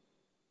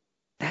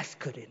 That's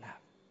good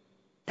enough.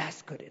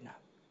 That's good enough.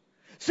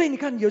 所以你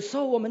看，有时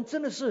候我们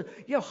真的是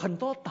要很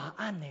多答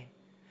案呢。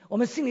我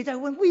们心里在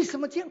问，为什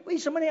么这样？为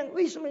什么那样？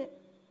为什么？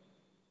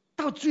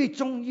到最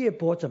终约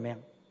伯怎么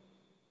样？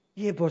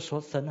约伯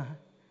说：“神啊，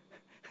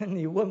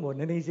你问我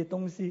的那些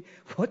东西，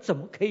我怎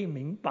么可以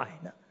明白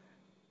呢？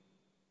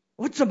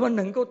我怎么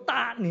能够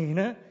答你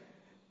呢？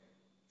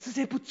这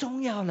些不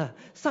重要了，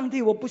上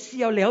帝，我不需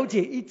要了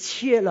解一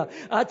切了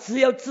啊！只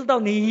要知道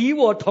你与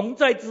我同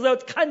在，只要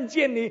看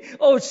见你，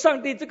哦，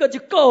上帝，这个就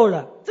够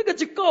了，这个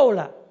就够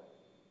了。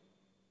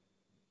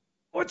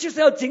我就是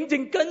要紧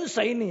紧跟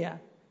随你啊！”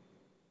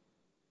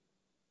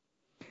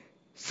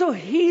 So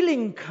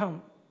healing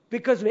comes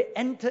because we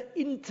enter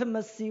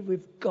intimacy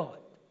with God.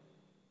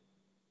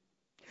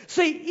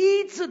 所以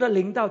医治的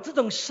领导，这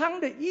种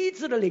伤的医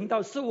治的领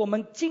导，是我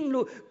们进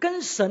入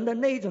跟神的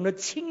那一种的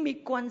亲密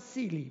关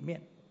系里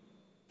面。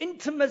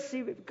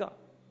Intimacy with God.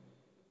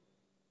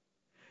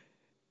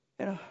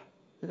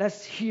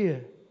 Let's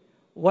hear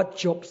what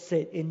Job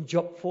said in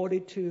Job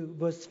 42,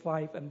 verse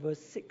 5 and verse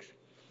 6.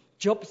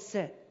 Job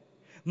said,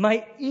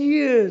 My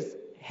ears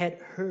had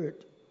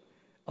heard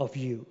of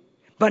you,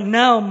 but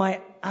now my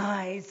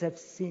eyes have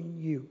seen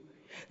you.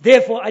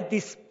 Therefore I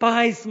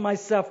despise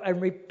myself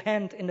and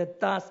repent in the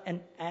dust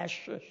and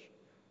ashes.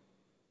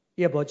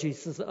 约伯记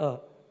42、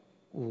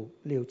5、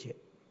6节。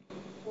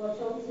我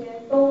从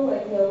前都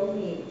闻有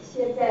你，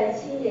现在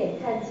亲眼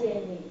看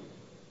见你，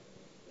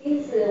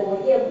因此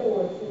我厌恶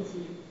我自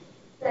己，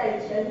在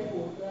尘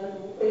土和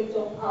炉灰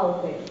中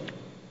懊悔。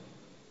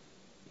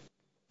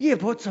约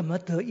伯怎么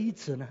得医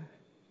治呢？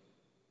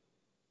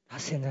他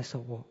现在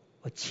说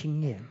我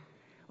亲眼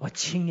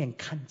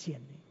看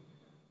见你，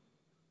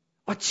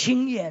我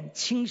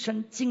亲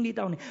身经历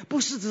到你，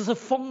不是只是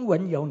风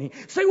闻有你。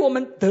所以我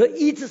们得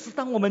医治是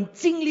当我们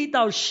经历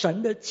到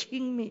神的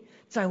亲密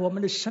在我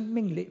们的生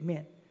命里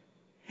面。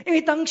因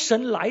为当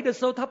神来的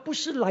时候，他不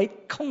是来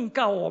控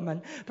告我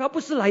们，他不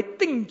是来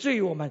定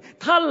罪我们，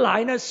他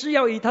来呢是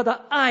要以他的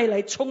爱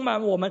来充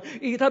满我们，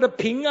以他的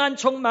平安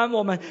充满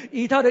我们，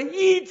以他的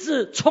医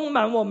治充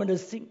满我们的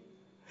心。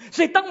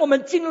所以当我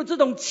们进入这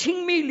种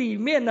亲密里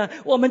面呢，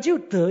我们就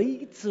得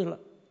医治了。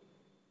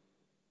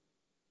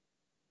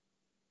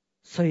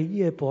所以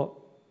约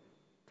伯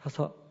他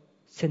说，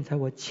现在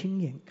我亲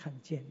眼看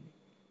见你。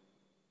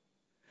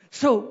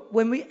So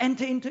when we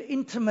enter into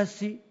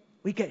intimacy,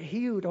 we get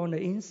healed on the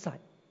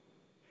inside.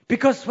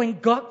 Because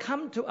when God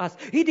come to us,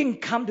 He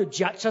didn't come to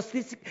judge us.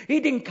 He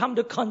didn't come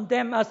to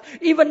condemn us.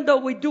 Even though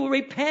we do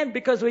repent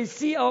because we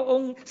see our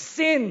own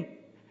sin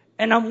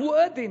and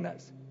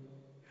unworthiness.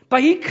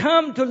 But He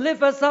come to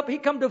lift us up. He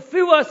come to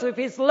fill us with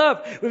His love,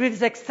 with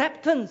His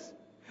acceptance,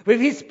 with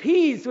His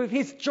peace, with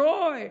His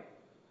joy.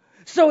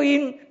 So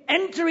in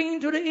entering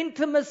into the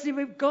intimacy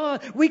with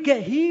God, we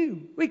get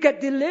healed. We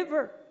get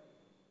delivered.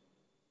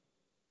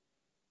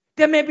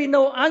 There may be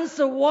no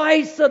answer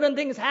why certain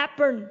things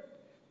happen.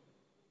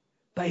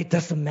 But it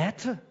doesn't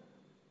matter.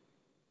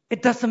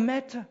 It doesn't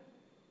matter.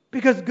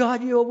 Because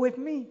God, you are with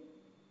me.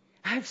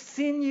 I've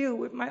seen you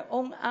with my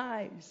own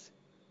eyes.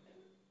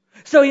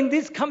 So in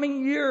this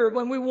coming year,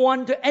 when we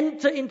want to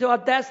enter into our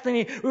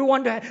destiny, we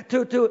want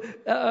to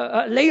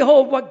lay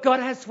hold of what God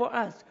has for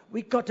us,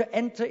 we got to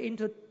enter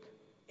into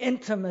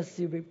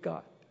intimacy with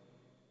God.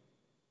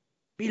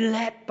 Be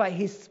led by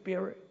His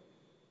Spirit.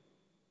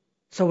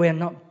 So we are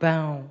not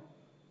bound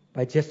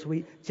by just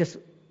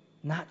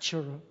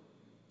natural,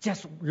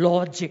 just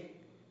logic.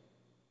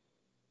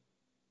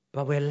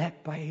 But we're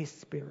led by His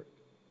Spirit.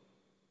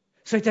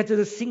 所以在这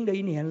个新的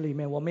一年里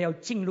面，我们要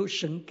进入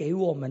神给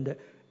我们的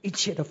一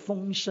切的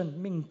丰盛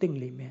命定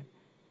里面，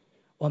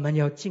我们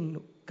要进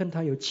入跟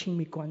他有亲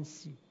密关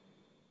系，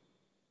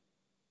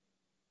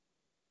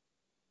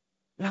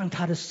让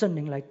他的圣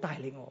灵来带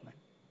领我们，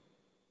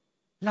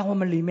让我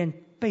们里面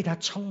被他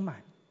充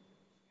满。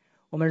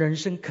我们人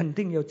生肯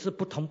定有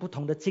不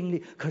同的经历，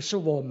可是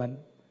我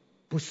们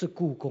不是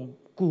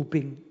雇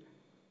兵，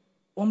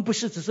我们不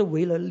是只是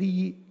为了利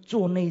益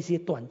做那些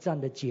短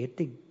暂的决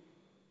定，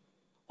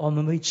我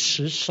们会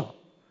持守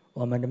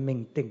我们的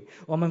命定，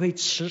我们会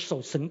持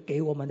守神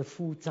给我们的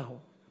呼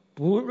召，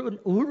无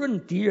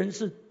论敌人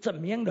是怎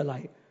么样的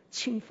来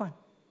侵犯。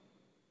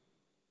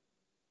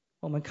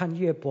我们看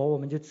约伯，我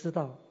们就知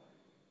道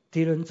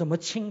敌人怎么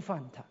侵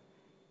犯他，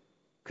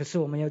可是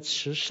我们要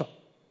持守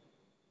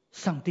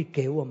上帝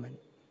给我们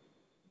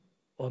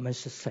我们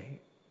是谁，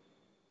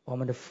我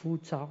们的呼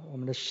召，我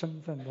们的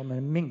身份，我们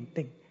的命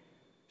定，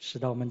使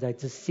到我们在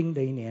这新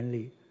的一年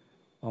里，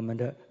我们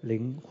的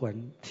灵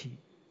魂体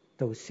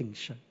都兴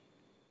盛，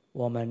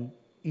我们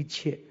一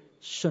切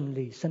顺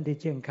利，身体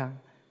健康，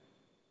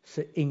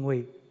是因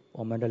为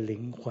我们的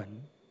灵魂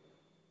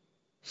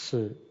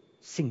是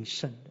兴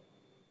盛的。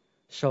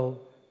So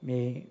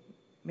may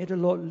the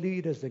Lord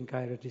lead us and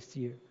guide us this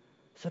year,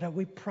 so that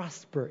we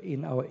prosper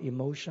in our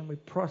emotion, we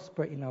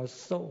prosper in our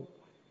soul,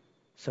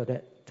 so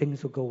that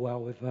things will go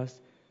well with us,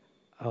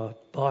 our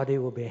body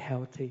will be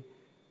healthy,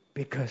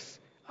 because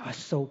our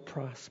soul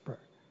prosper,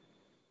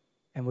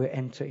 and we'll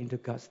enter into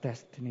God's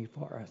destiny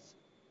for us.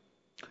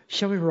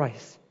 Shall we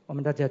rise? 我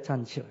们大家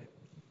站起来。